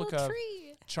a replica of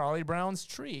tree. Charlie Brown's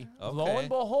tree. Lo Okay. and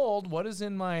behold, what is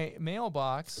in my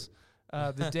mailbox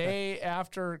the day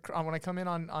after when I come in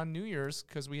on New Year's,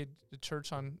 because we had the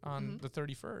church on the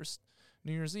 31st,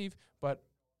 New Year's Eve, but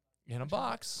in a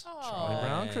box, Charlie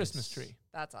Brown Nice. Christmas tree.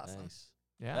 That's awesome. Nice.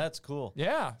 Yeah. That's cool.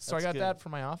 Yeah. So That's I got good. that for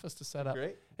my office to set up.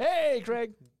 Great. Hey,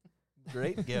 Craig.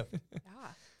 Great gift. Yeah.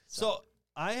 So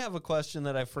I have a question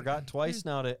that I forgot twice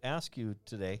now to ask you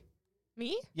today.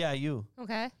 Me? Yeah, you.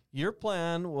 Okay. Your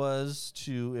plan was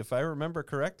to, if I remember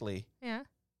correctly, Yeah.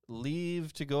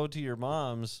 leave to go to your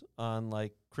mom's on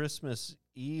like Christmas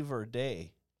Eve or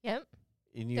day. Yep.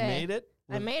 And you Day. made it?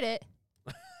 I made it.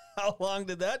 How long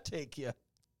did that take you?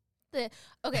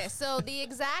 Okay, so the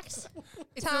exact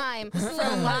time This is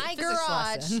from a my physics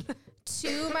garage lesson.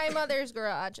 to my mother's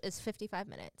garage is 55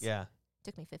 minutes. Yeah.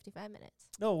 Took me 55 minutes.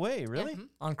 No way, really? Mhm.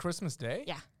 On Christmas Day?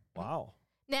 Yeah. Wow.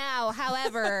 Now,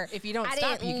 however, If you don't I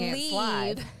stop, didn't you can't leave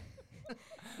slide.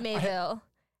 Mayville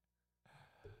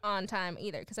on time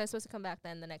either because I was supposed to come back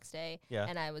then the next day, Yeah.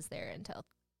 and I was there until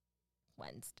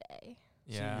Wednesday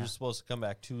So Yeah. you're supposed to come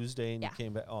back Tuesday and Yeah. you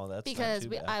came back. Oh, that's because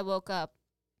not too bad. I woke up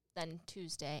then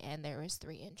Tuesday and there was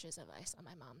 3 inches of ice on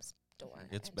my mom's door.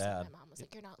 It's and bad. So my mom was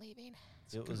like, "You're not leaving."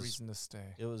 It's a It good was- reason to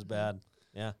stay. It was bad.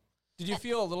 Yeah. Did you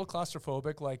feel a little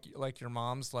claustrophobic, like your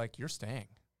mom's like, you're staying?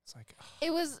 It's like,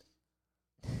 It was.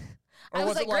 Or I was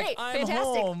was it like, like, "Great, I'm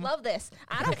fantastic, home"? love this.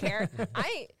 I don't care."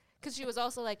 Because she was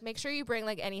also like, "Make sure you bring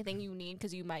like anything you need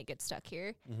because you might get stuck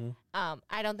here." Mm-hmm.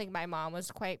 I don't think my mom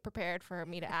was quite prepared for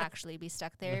me to actually be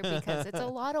stuck there because it's a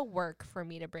lot of work for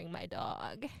me to bring my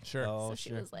dog. sure. Oh, So she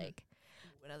sure. was like,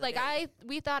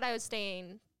 we thought I was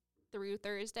staying through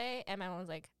Thursday, and my mom was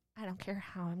like, "I don't care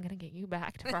how I'm gonna get you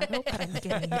back to Fargo, but I'm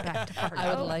getting you back to Fargo.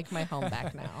 I would like my home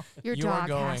back now. Your You are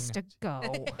dog has to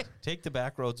going. go." Take the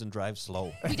back roads and drive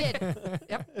slow. We did.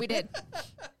 Yep, we did.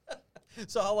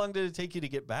 So how long did it take you to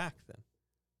get back then?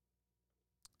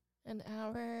 An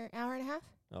hour and a half.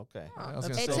 Okay. I was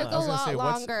It gonna took say, a I was gonna lot say,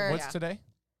 longer. What's Yeah. today?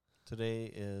 Today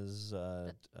is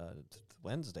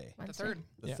Wednesday, The Wednesday. third.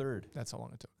 the Yeah. 3rd. That's how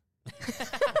long it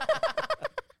took.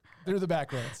 Through the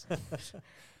back roads.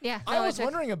 Yeah, I no, it was took-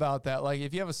 wondering about that. Like,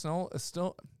 if you have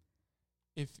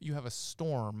if you have a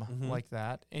storm Mhm. like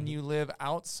that, and Mhm. you live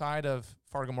outside of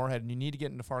Fargo Moorhead, and you need to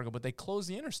get into Fargo, but they close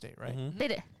the interstate, right? Mhm. They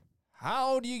did.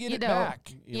 How do you get You it don't.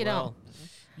 back? You don't.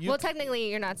 You Well, technically,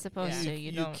 you're not supposed to.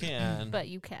 You don't. can. But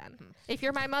you can. If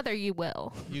you're my mother, you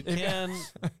will. You can.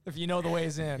 If you know the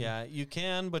ways in. Yeah, you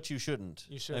can, but you shouldn't.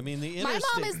 You I shouldn't. mean, the My interstate.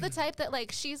 mom is the type that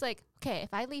like she's like, okay,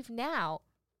 if I leave now,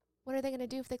 what are they gonna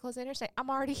do if they close the interstate? I'm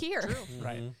already here. Mhm.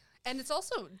 Right. And it's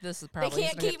also, this is They probably.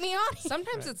 can't keep me on.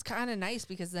 Sometimes Right. it's kind of nice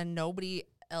because then nobody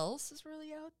else is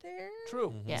really out there. True.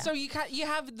 Mhm. Yeah. So you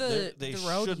have They- the they the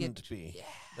road. you shouldn't be.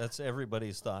 That's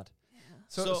everybody's thought.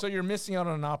 So, So- you're missing out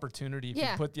on an opportunity if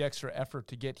Yeah. you put the extra effort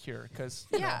to get here because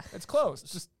Yeah. it's closed.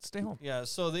 Just stay home. Yeah,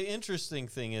 so the interesting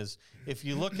thing is if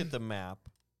you look at the map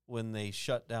when they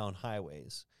shut down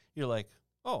highways, you're like,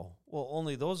 oh, well,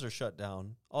 only those are shut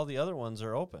down. All the other ones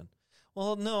are open.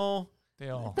 Well, no. They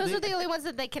all. Those They- are the only ones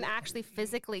that they can actually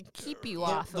physically keep you The,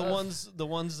 off the of.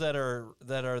 ones that are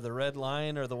the red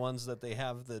line are the ones that they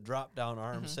have the drop down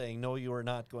arm Mhm. saying no, you are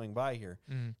not going by here.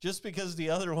 Mm. Just because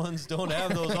the other ones don't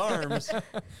have those arms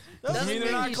doesn't mean mean,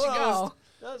 they're not you should closed. go.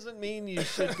 doesn't mean you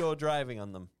should go driving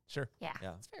on them. Sure. Yeah.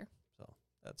 Yeah, That's fair. so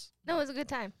that's No, it was a good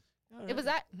time. all It was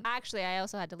right. actually I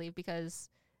also had to leave because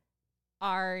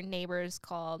our neighbors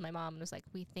called my mom and was like,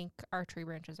 we think our tree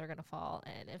branches are gonna fall,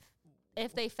 and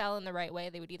if they fell in the right way,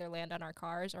 they would either land on our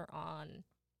cars or on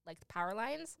like the power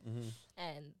lines. Mm-hmm.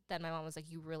 And then my mom was like,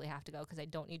 you really have to go because I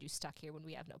don't need you stuck here when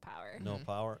we have no power. No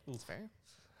power. Oof. That's fair.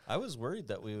 I was worried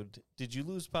that we would. Did you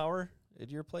lose power at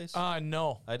your place?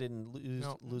 No, I didn't lose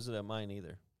No. lose it at mine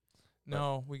either.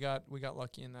 no, we got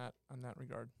lucky in that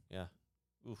regard. Yeah.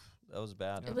 Oof, that was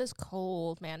bad. It was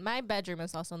cold, man. My bedroom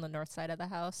is also on the north side of the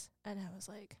house, and I was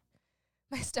like,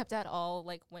 my stepdad all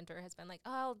like winter has been like,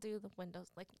 I'll do the windows.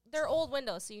 Like they're old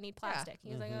windows, so you need plastic. He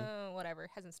was like, oh, whatever,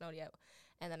 hasn't snowed yet.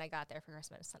 And then I got there for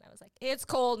Christmas, and I was like, it's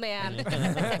cold, man. Maybe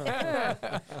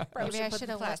I should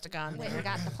have plastic on went there. and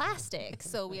got the plastic.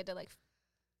 So we had to like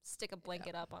stick a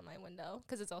blanket up on my window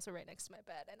because it's also right next to my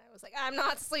bed. And I was like, I'm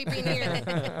not sleeping here.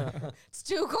 It's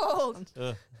too cold.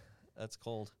 Ugh, that's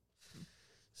cold.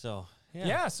 So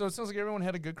Yeah. So it sounds like everyone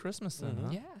had a good Christmas then. Mhm. Huh?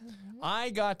 Yeah. I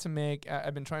got to make.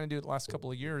 I've been trying to do it the last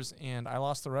couple of years, and I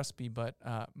lost the recipe. But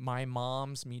my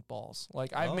mom's meatballs.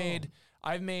 Like I've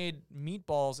made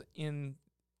meatballs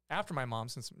after my mom,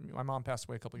 since my mom passed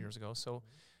away a couple of years ago. So,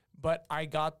 but I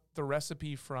got the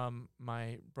recipe from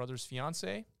my brother's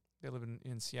fiance. They live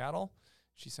in Seattle.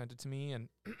 She sent it to me, and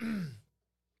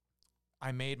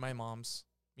I made my mom's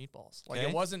meatballs. Like Okay.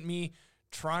 it wasn't me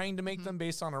trying to make them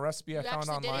based on a recipe I You found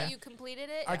actually online. did it? You completed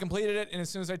it? I completed it, and as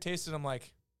soon as I tasted, I'm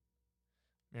like,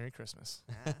 "Merry Christmas!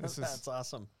 This is that's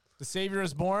awesome. the Savior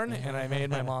is born," and I made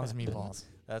my mom's meatballs.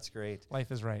 That's great.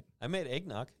 Life is right. I made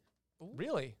eggnog.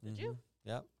 Really? Did you?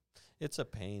 Yep. It's a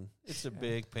pain. It's a Yeah.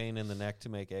 big pain in the neck to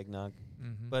make eggnog,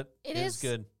 Mm-hmm. but It it is is-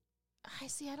 good. I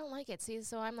see. I don't like it. See,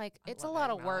 so I'm like, I it's a love lot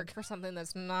of eggnog. work for something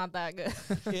that's not that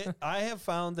good. I have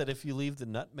found that if you leave the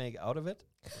nutmeg out of it,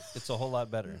 it's a whole lot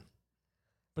better.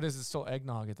 But is it still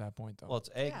eggnog at that point, though? Well, it's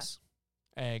eggs.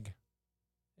 Eggs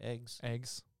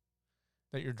Eggs.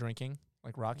 that you're drinking,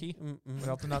 like Rocky, Mm-mm.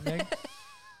 without the nutmeg.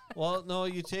 Well, no,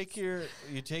 you take your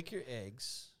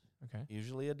eggs, Okay.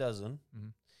 usually a dozen,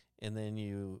 Mhm. and then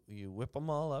you whip them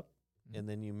all up, Mhm. and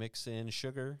then you mix in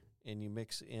sugar and you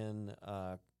mix in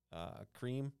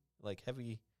cream, like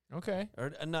heavy, Okay.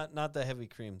 or not the heavy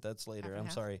cream. That's later. Half and I'm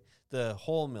half? sorry. The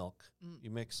whole milk. Mm. You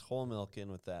mix whole milk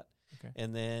in with that, Okay.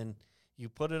 and then you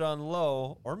put it on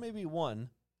low, or maybe one,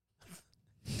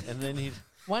 and then you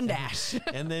One dash.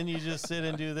 and then you just sit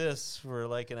and do this for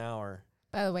like an hour.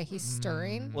 By the way, he's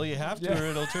stirring. Well, you have to, Yeah. or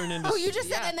it'll turn into. Oh, you just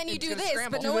said, Yeah, and then you it's do gonna this,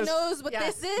 scramble. but Do no one this. knows what Yeah.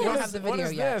 this is. You don't What have is, the what video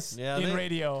is yet. this Yeah, in they-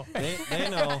 radio? they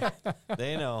know.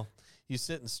 They know. You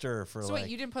sit and stir for So like.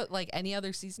 wait, you didn't put like any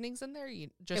other seasonings in there? You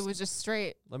just It was just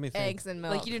straight let me think. eggs and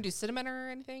milk. like you didn't do cinnamon or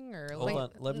anything, or Hold like on.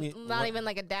 Let me. Not even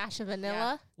like a dash of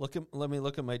vanilla. Let me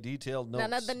look at my detailed notes.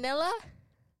 None of vanilla.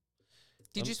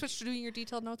 Did you switch to doing your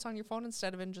detailed notes on your phone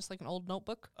instead of in just like an old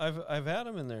notebook? I've had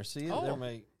them in there. See, Oh.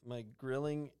 they're my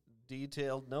grilling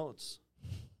detailed notes.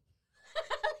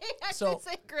 I So, should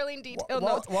say grilling detailed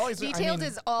while- notes. while he's- Detailed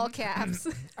is all caps.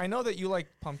 I know that you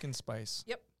like pumpkin spice.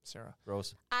 Yep. Sarah.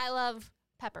 Gross. I love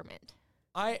peppermint.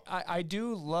 I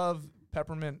do love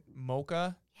peppermint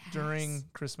mocha during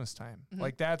Christmas time. Mhm.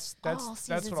 Like that's All what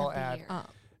seasons I'll of the add. year.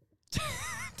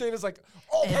 David's like,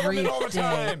 oh, Every peppermint all the day.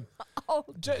 time. Oh,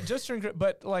 Just during,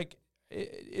 but like,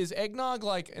 is eggnog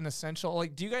like an essential?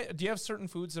 Like, do you have certain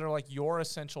foods that are like your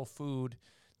essential food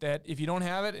that if you don't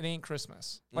have it, it ain't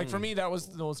Christmas? Like for me, that was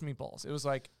those meatballs. It was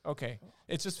like, okay,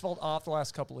 it's just felt off the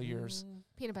last couple of years.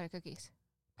 peanut butter cookies.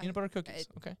 Peanut butter cookies,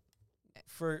 okay.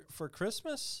 For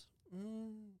Christmas?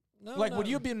 No. Like, no. would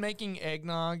you have been making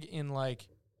eggnog in like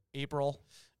April?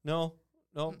 No.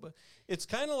 But it's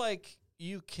kind of like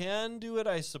you can do it,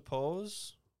 I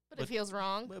suppose, But it feels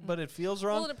wrong. but it feels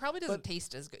wrong. Well, it probably doesn't but-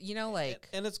 taste as good. You know, like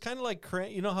and it's kind of like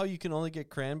you know how you can only get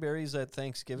cranberries at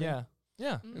Thanksgiving. Yeah,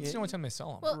 yeah. Mm. It's the only time they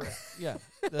sell them. Well, Right. Yeah.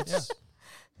 That's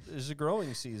there's a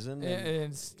growing season.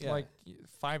 and It's yeah. like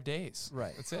 5 days.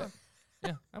 Right. That's it.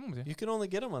 Yeah, I'm with you. You can only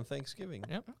get them on Thanksgiving.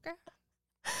 Yep. okay.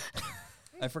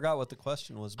 I forgot what the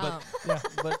question was, but Um,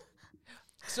 but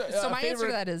So, so my answer favorite-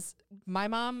 to that is my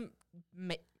mom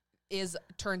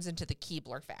turns into the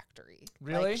Keebler factory.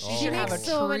 Really? Like, she Oh. should She have a makes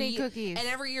so many tree, cookies. and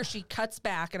every year she cuts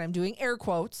back, and I'm doing air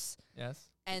quotes, Yes.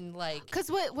 and like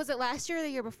Because what was it last year or the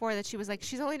year before that she was like,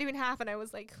 she's only doing half, and I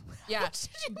was like, Yeah. what did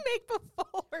you make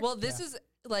before? well, this is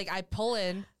like I pull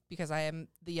in because I am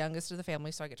the youngest of the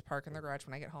family, so I get to park in the garage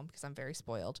when I get home because I'm very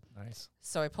spoiled. Nice.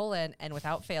 So I pull in, and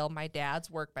without fail, my dad's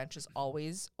workbench is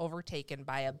always overtaken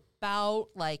by about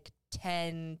like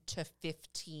 10 to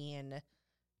 15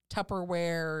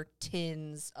 Tupperware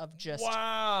tins of just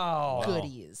Wow.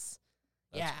 goodies.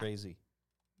 that's Yeah. crazy.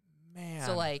 Man.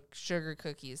 So like sugar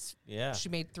cookies. Yeah. She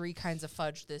made 3 kinds of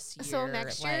fudge this year. So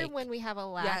next year, like- when we have a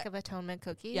lack of atonement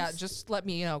cookies, yeah, just let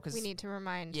me know because we need to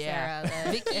remind yeah, Sarah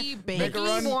that Vicky Make baked. a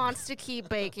run. Vicky wants to keep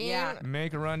baking. Yeah.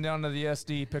 Make a run down to the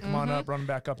SD, pick them on up, run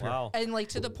back up Wow. And like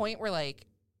to the point where like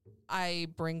I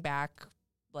bring back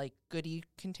like goodie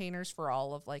containers for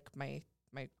all of like my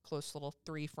close little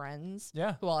 3 friends here.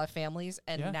 Yeah. who all have families,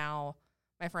 and Yeah. now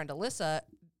my friend Alyssa,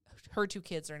 her 2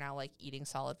 kids are now like eating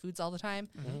solid foods all the time,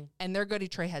 Mhm. and their goodie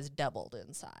tray has doubled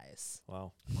in size.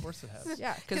 Wow. Of course it has.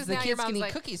 Yeah, 'Cause because the now your kids can mom's eat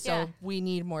like, cookies, yeah. so we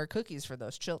need more cookies for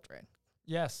those children.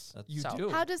 Yes, That's- you So- do.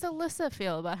 How does Alyssa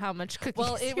feel about how much cookies?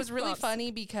 Well, it was your really mom's-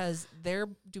 funny because they're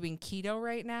doing keto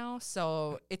right now,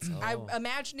 so it's Oh. I'm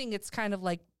imagining it's kind of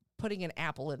like putting an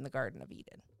apple in the Garden of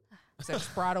Eden. So I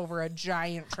just brought over a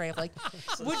giant tray of like,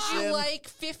 would you like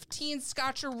 15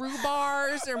 scotcheroo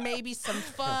bars or maybe some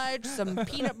fudge, some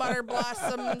peanut butter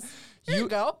blossoms? Here you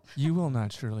go. You will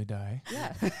not surely die.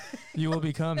 Yeah, You will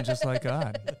become just like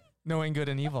God, knowing good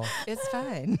and evil. it's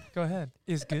fine. Go ahead.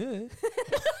 Is good.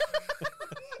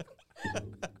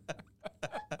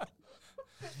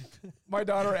 My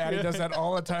daughter Addie does that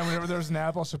all the time. Whenever there's an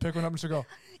apple, she'll pick one up and she'll go,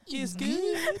 "Is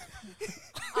good."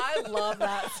 I love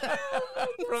that.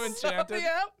 From Enchanted.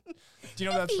 Yep. Do you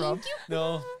know what that's from?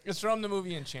 No. It's from the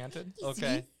movie Enchanted.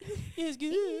 Okay. Is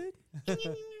good.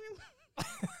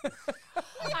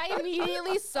 I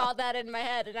immediately saw that in my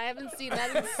head, and I haven't seen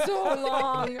that in so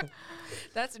long.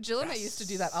 That's Jill and I used to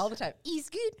do that all the time. He's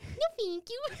good. No, thank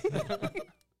you.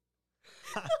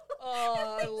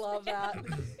 Oh, I love that.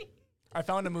 I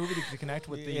found a movie to connect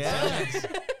with these.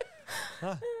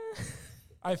 Yeah.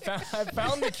 I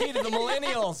found the key to the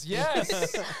millennials.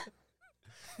 Yes.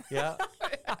 Yeah.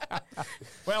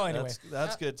 Well, anyway.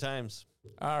 That's good times.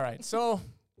 All right. So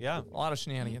Yeah. a lot of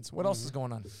shenanigans. What else is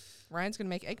going on? Ryan's gonna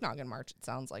make eggnog in March. It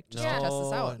sounds like just No, to test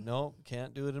this out. no,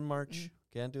 can't do it in March.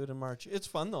 Can't do it in March. It's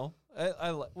fun though.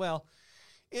 Well,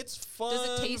 it's fun.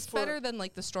 Does it taste for- better than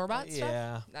like the store bought stuff?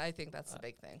 Yeah. I think that's the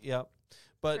big thing. Yep.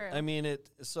 But True. I mean it.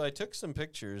 So I took some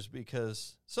pictures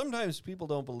because sometimes people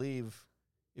don't believe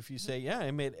if you say, "Yeah,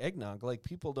 I made eggnog." Like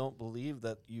people don't believe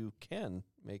that you can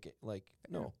make it. Like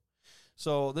no.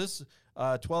 So this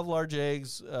 12 large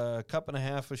eggs, a cup and a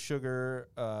half of sugar,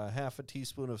 half a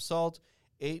teaspoon of salt,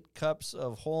 8 cups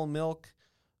of whole milk.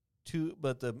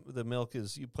 But the milk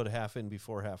is you put half in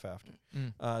before, half after.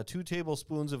 2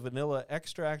 tablespoons of vanilla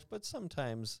extract, but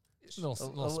sometimes A little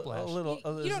splash.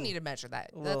 You don't need to measure that.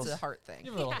 That's little- a heart thing.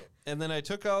 Give it a little. And then I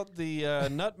took out the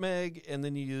nutmeg, and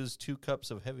then you use 2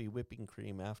 cups of heavy whipping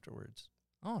cream afterwards.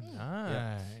 Oh,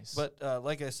 nice. But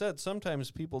like I said, sometimes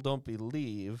people don't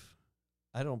believe.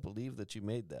 I don't believe that you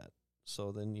made that.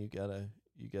 So then you gotta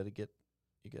get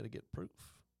proof.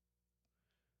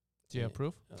 do you have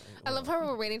proof? I love how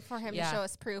we're waiting for him Yeah. to show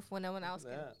us proof when no one else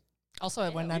can. Also,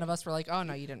 when none of us were like, "Oh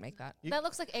no, you didn't make that." That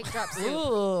looks like egg drop soup.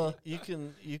 Ooh, You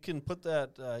can put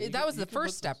that. that was the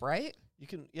first step, right? You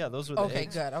can those were the Okay,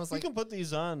 eggs. good. I was You like, can put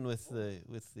these on with the.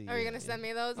 Are you gonna send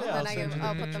me those? Yeah, And I'll then I send can, you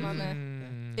I'll put them on there.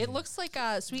 Mm. it looks like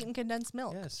sweetened condensed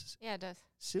milk. Yes, Yeah, it does.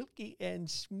 silky and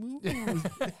smooth.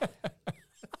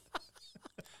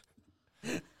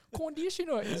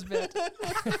 Conditioner is better.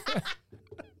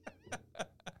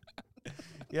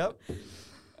 Yep.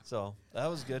 So that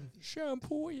was good.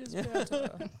 Shampoo is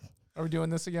better. Are we doing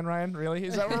this again, Ryan? Really?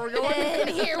 Is that where we're going? And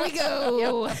here we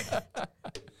go.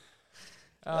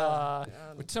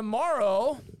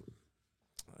 Tomorrow,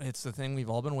 it's the thing we've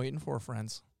all been waiting for,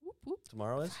 friends.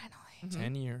 Tomorrow is. Finally,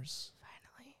 10 years,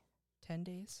 finally. 10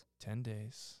 days. 10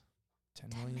 days, 10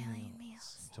 10 million, million meals.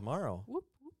 meals. Tomorrow. Whoop,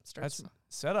 whoop. Starts That's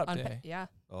setup day. yeah.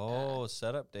 Oh,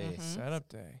 setup day. Mhm. Setup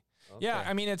day. Yeah, Okay.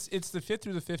 I mean it's the 5th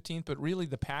through the 15th, but really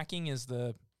the packing is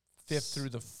the 5th through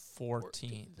the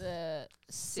 14th. The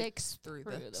 6th through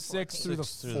the 6th through the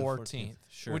 6th through the 14th,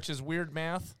 Sure. which is weird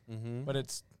math, Mm-hmm. but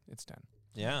it's 10.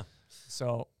 Yeah.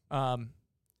 So,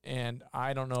 and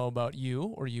I don't know about you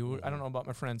or you. I don't know about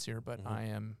my friends here, but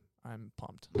Mhm. I'm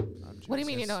pumped. What do you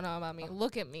mean you don't know about me?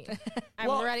 Look at me. I'm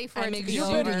Well, ready for I'm it to be You've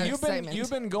exhausted. over. been, Excitement. you've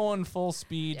been going full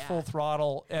speed, Yeah. full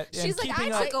throttle, and She's like,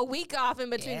 keeping I up. took a week off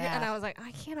in between, Yeah. and I was like,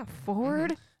 I can't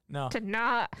afford No, to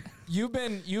not. you've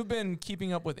been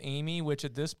keeping up with Amy, which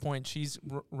at this point she's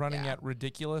running Yeah. at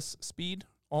ridiculous speed,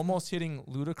 almost hitting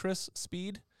ludicrous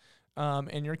speed,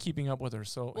 and you're keeping up with her.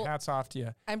 So Well, hats off to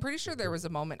you. I'm pretty sure there was a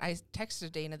moment. I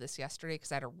texted Dana this yesterday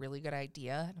because I had a really good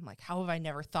idea. And I'm like, how have I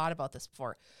never thought about this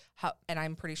before? And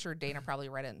I'm pretty sure Dana probably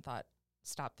read it and thought,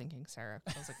 stop thinking, Sarah.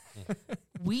 I was like,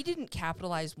 we didn't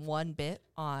capitalize one bit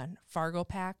on Fargo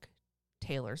Pack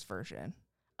Taylor's version.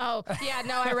 Oh, yeah,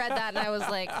 no, I read that and I was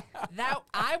like, That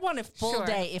I want a full Sure.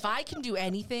 day. If I can do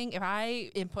anything, if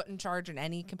I am put in charge in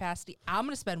any capacity, I'm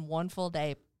going to spend one full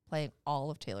day playing all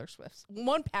of Taylor Swift's.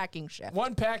 One packing shift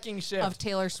One packing shift. of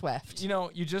Taylor Swift. You know,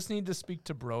 you just need to speak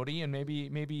to Brody and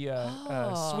maybe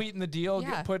Oh. sweeten the deal.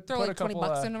 Yeah, Put throw put like a couple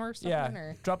 20 bucks in him or something. Yeah,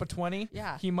 Or, drop a 20.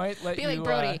 yeah. He might let be you. like,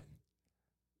 Brody,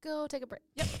 go take a break.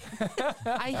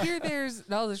 I hear there's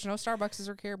no Starbucks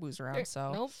or Caribou's around,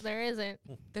 so Nope, there isn't.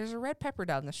 there's a Red Pepper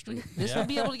down the street. This Yeah. will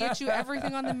be able to get you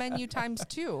everything on the menu times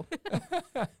 2.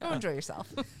 Go enjoy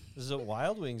yourself. There's a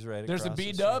Wild Wings right There's a across B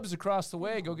the street. Dubs across the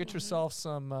way. Go get yourself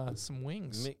some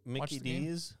wings. Watch Mickey the game.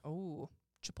 D's. Oh,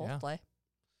 Chipotle.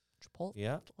 Chipotle.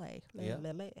 Yeah. Yeah.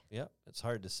 Le. Yeah. It's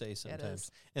hard to say Yeah, it sometimes.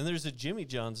 is. And there's a Jimmy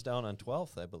John's down on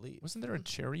 12th, I believe. Wasn't there a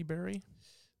Cherry Berry?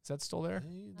 Is that still there?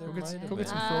 Hey, there Go get might some- have go get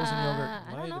been. some frozen yogurt. I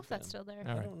Might don't know have if that's been. still there.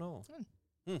 All I right. don't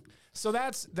know. So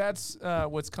that's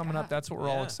what's coming up. God. That's what we're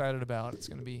all Yeah. excited about. It's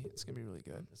gonna be really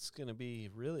good. It's going to be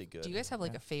really good. Do you guys have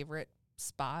like Yeah. a favorite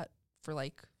spot for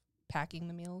like packing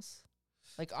the meals?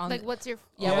 Like on Like, what's your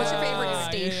Yeah, what's your favorite Yeah,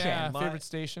 station? yeah, My- favorite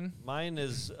station. Mine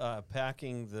is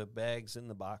packing the bags in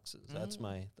the boxes. That's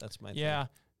my Yeah.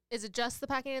 Is it just the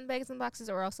packing in the bags and boxes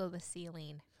or also the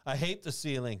ceiling? thing. I hate the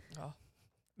ceiling.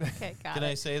 Okay, got Can it.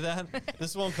 I say that?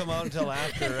 This won't come out until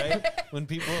after, right? When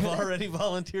people have already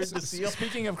volunteered to seal.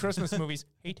 Speaking of Christmas movies,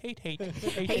 hate, hate, hate, hate,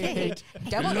 hate, Hate, hate,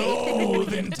 double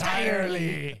loathe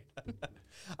entirely.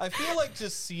 I feel like to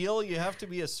seal, you have to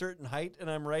be a certain height,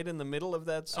 and I'm right in the middle of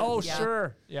that. certain Oh, height. Yeah.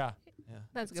 sure. Yeah.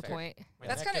 That's a good fair. point. My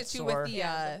That's neck kind of gets too sore. with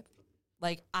the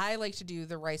like I like to do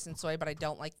the rice and soy, but I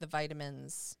don't like the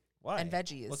vitamins Why? and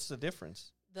veggies. What's the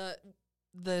difference?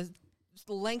 the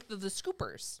length of the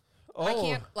scoopers. Oh, I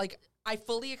can't like I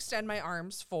fully extend my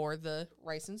arms for the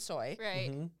rice and soy,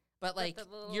 Right. mhm. but like With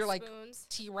the little you're like spoons.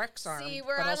 T-Rex arm. See,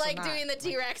 where but I also like not. doing the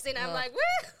T-Rex and I'm Ugh. like,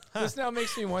 woo! This now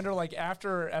makes me wonder, like,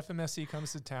 after FMSC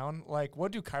comes to town, like,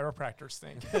 what do chiropractors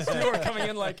think? People are coming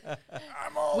in like,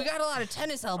 I'm all... We got a lot of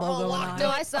tennis elbow all going locked on. No,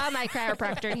 I saw my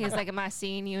chiropractor and he was like, am I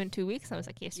seeing you in 2 weeks? I was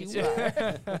like, yes, you Yes,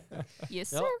 are.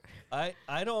 Yes, No, sir.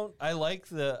 I don't. I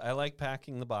like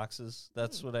packing the boxes.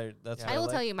 That's what I. That's Yeah. what I will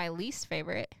like. tell you my least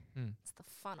favorite. Hmm. It's the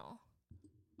funnel.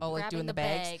 Oh, like Grabbing doing the the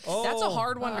bags. bags. That's a Oh.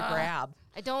 hard one to grab.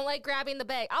 I don't like grabbing the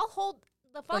bag. I'll hold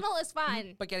the funnel is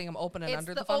fine. But getting them open and It's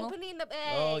under the the funnel. opening the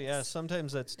bag. Oh yeah,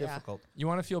 sometimes that's Yeah. difficult. You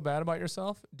want to feel bad about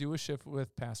yourself? Do a shift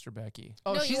with Pastor Becky.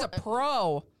 Oh, No, she's you a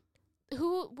pro.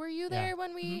 Who were you Yeah. there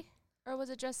when we, or was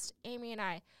it just Amy and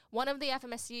I? One of the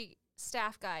FMSC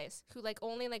staff guys who like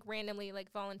only like randomly like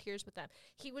volunteers with them.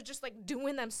 He was just like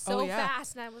doing them so Oh, yeah.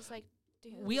 fast, and I was like,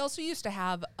 dude, We also used to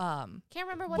have can't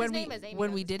remember what when his we name is. Amy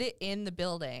when we knows. did it in the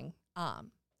building,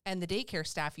 and the daycare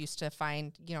staff used to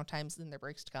find times in their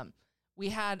breaks to come. We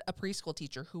had a preschool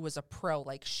teacher who was a pro.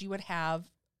 Like she would have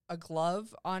a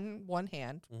glove on one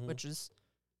hand, Mhm. which is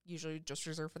usually just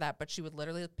reserved for that, but she would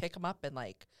literally pick them up and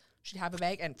like she'd have a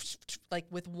bag and like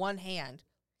with one hand.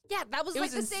 Yeah, that was It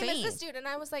like was the same as this insane. dude, and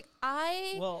I was like,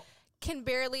 I Well, can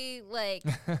barely like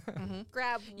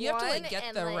grab You have to one like get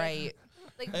and, the like, right.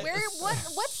 Like Uh, where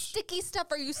s- what sticky stuff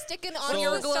are you sticking on So-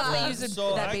 your The stuff they glove? use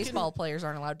So that I can- baseball players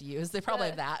aren't allowed to use. They probably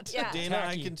have that. Yeah. Dana,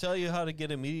 Tacky. I can tell you how to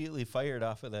get immediately fired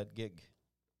off of that gig.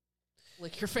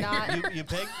 Lick your finger. Not- You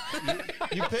pick,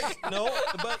 you pick. No,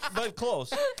 but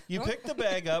close. You pick the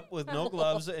bag up with no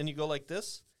gloves, and you go like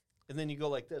this, and then you go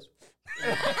like this.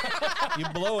 You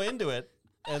blow into it,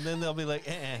 and then they'll be like,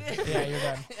 Yeah, you're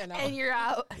done. and you're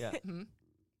out. yeah.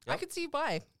 I could see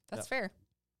why. That's Yep. fair.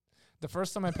 The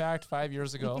first time I packed 5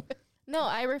 years ago, No,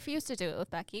 I refuse to do it with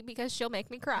Becky because she'll make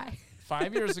me cry.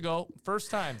 5 years ago, first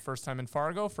time in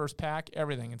Fargo, first pack,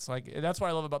 everything. It's like, that's what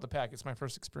I love about the pack. It's my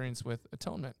first experience with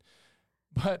Atonement.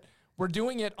 But we're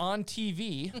doing it on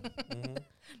TV.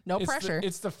 No It's pressure.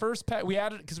 it's the first pack. We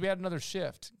added, because we had another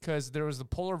shift, because there was the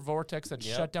polar vortex that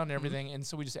Yep. shut down everything. And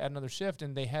so we just add another shift,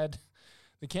 and they had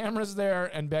the cameras there,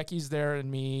 and Becky's there, and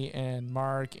me, and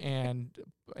Mark, and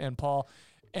Paul.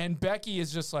 And Becky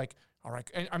is just like, all right.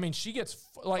 And, I mean, she gets,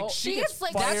 Oh, She gets gets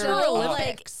like fired that's so her up. like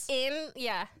Olympics.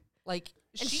 yeah. like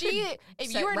And she, she could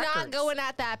if set you are not records. going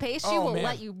at that pace, she Oh, will man.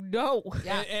 let you know.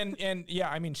 Yeah. And yeah,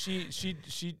 I mean, she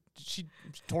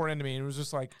tore into me, and it was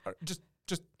just like, just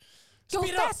Go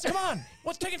speed faster. up, come on,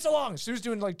 what's taking so long? She was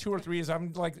doing like 2 or 3s.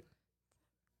 I'm like,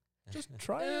 just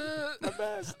trying my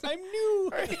best. I'm new.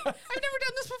 I've never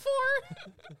done this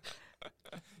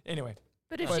before. Anyway,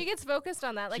 But if But she gets focused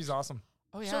on that, like she's awesome.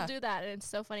 Oh she'll do that, and it's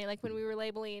so funny. Like when we were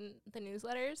labeling the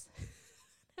newsletters.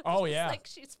 Oh it's yeah, like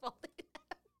she's falling.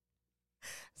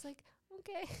 It's like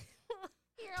okay,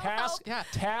 here I'll task help. Yeah.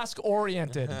 task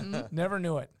oriented. Never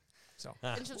knew it. So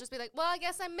And she'll just be like, well, I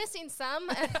guess I'm missing some.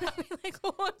 And I'll be like,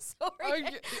 oh, I'm sorry.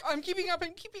 I'm keeping up.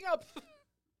 I'm keeping up.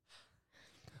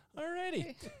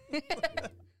 alrighty.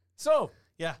 So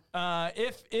Yeah.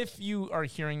 if you are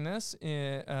hearing this,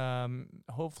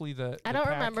 hopefully I don't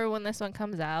remember when this one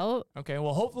comes out. Okay,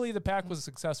 well, hopefully the pack was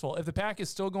successful. If the pack is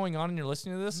still going on and you're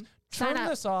listening to this, Sign turn up.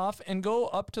 this off and go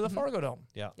up to the Fargo Dome.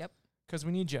 Yeah. Yep. Because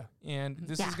we need you. And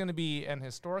this Yeah. is going to be an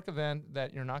historic event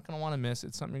that you're not going to want to miss.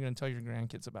 It's something you're going to tell your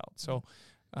grandkids about. So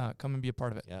come and be a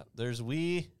part of it. Yeah. There's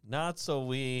we, not so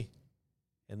we,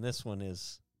 and this one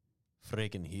is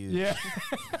freaking huge. Yeah.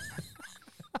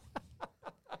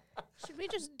 Should we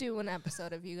just do an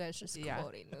episode of you guys just Yeah.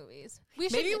 quoting movies?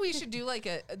 Maybe we should do like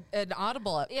an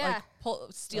audible. Yeah. Like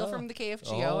steal Oh. from the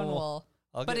KFGO and Oh. we'll.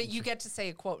 I'll But get you get to say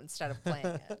a quote instead of playing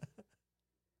it.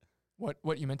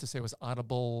 What you meant to say was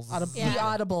audibles. Yeah. The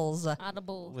audibles.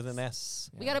 Audible. with an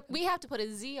S. We have to put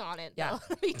a Z on it. Yeah. Though.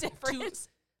 It'll be different.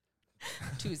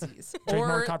 Two Z's.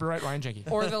 Trademark, copyright, Ryan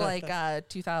Jenke. or the like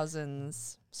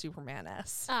 2000s Superman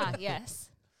S.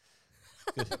 Yes.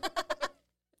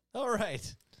 All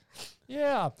right.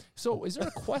 Yeah. So is there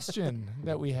a question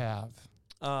that we have?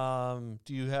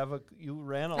 Do you have you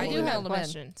ran all I the I do do way have have them in.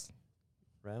 questions.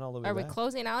 ran all the way Are we back?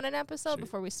 closing out an episode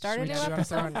before we start a Should new we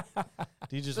just episode?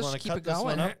 Do you just Let's want to keep cut it this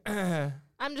one going. up?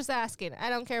 I'm just asking. I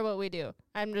don't care what we do.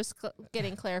 I'm just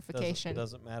getting clarification.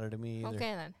 Doesn't matter to me either.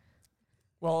 Okay then.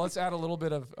 Well, let's add a little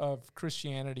bit of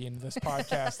Christianity into this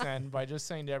podcast then by just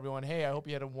saying to everyone, hey, I hope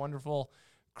you had a wonderful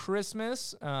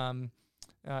Christmas.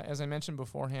 As I mentioned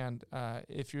beforehand,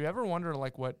 if you ever wonder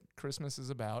like what Christmas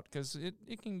is about, because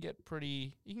it can get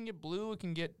pretty, you can get blue, it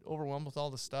can get overwhelmed with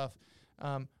all the stuff.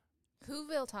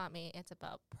 Whoville taught me it's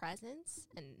about presents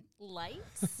and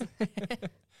lights.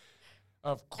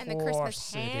 Of course And the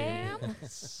Christmas it ham.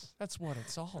 is. That's what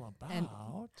it's all about. And-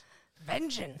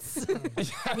 Vengeance.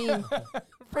 I mean,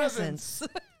 presents.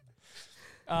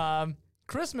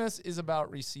 Christmas is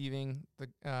about receiving the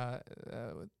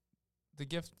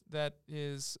gift that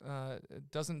is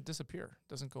doesn't disappear,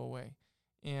 doesn't go away.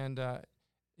 And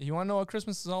you want to know what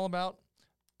Christmas is all about?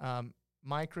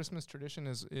 My Christmas tradition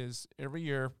is every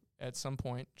year at some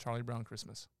point Charlie Brown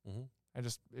Christmas. Mm-hmm.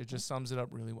 It just sums it up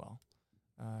really well.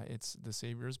 It's the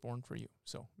Savior is born for you.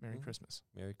 So Merry Mhm. Christmas.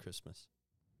 Merry Christmas.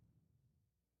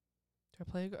 Do I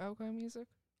play outgoing music?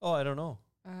 Oh, I don't know.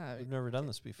 We've never done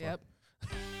this before. Yep.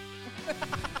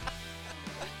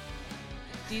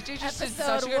 DJ just did Episode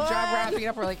such a good job 1. wrapping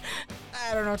up. We're like,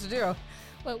 I don't know what to do.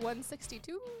 What,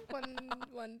 162?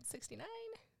 169?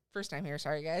 First time here.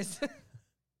 Sorry, guys.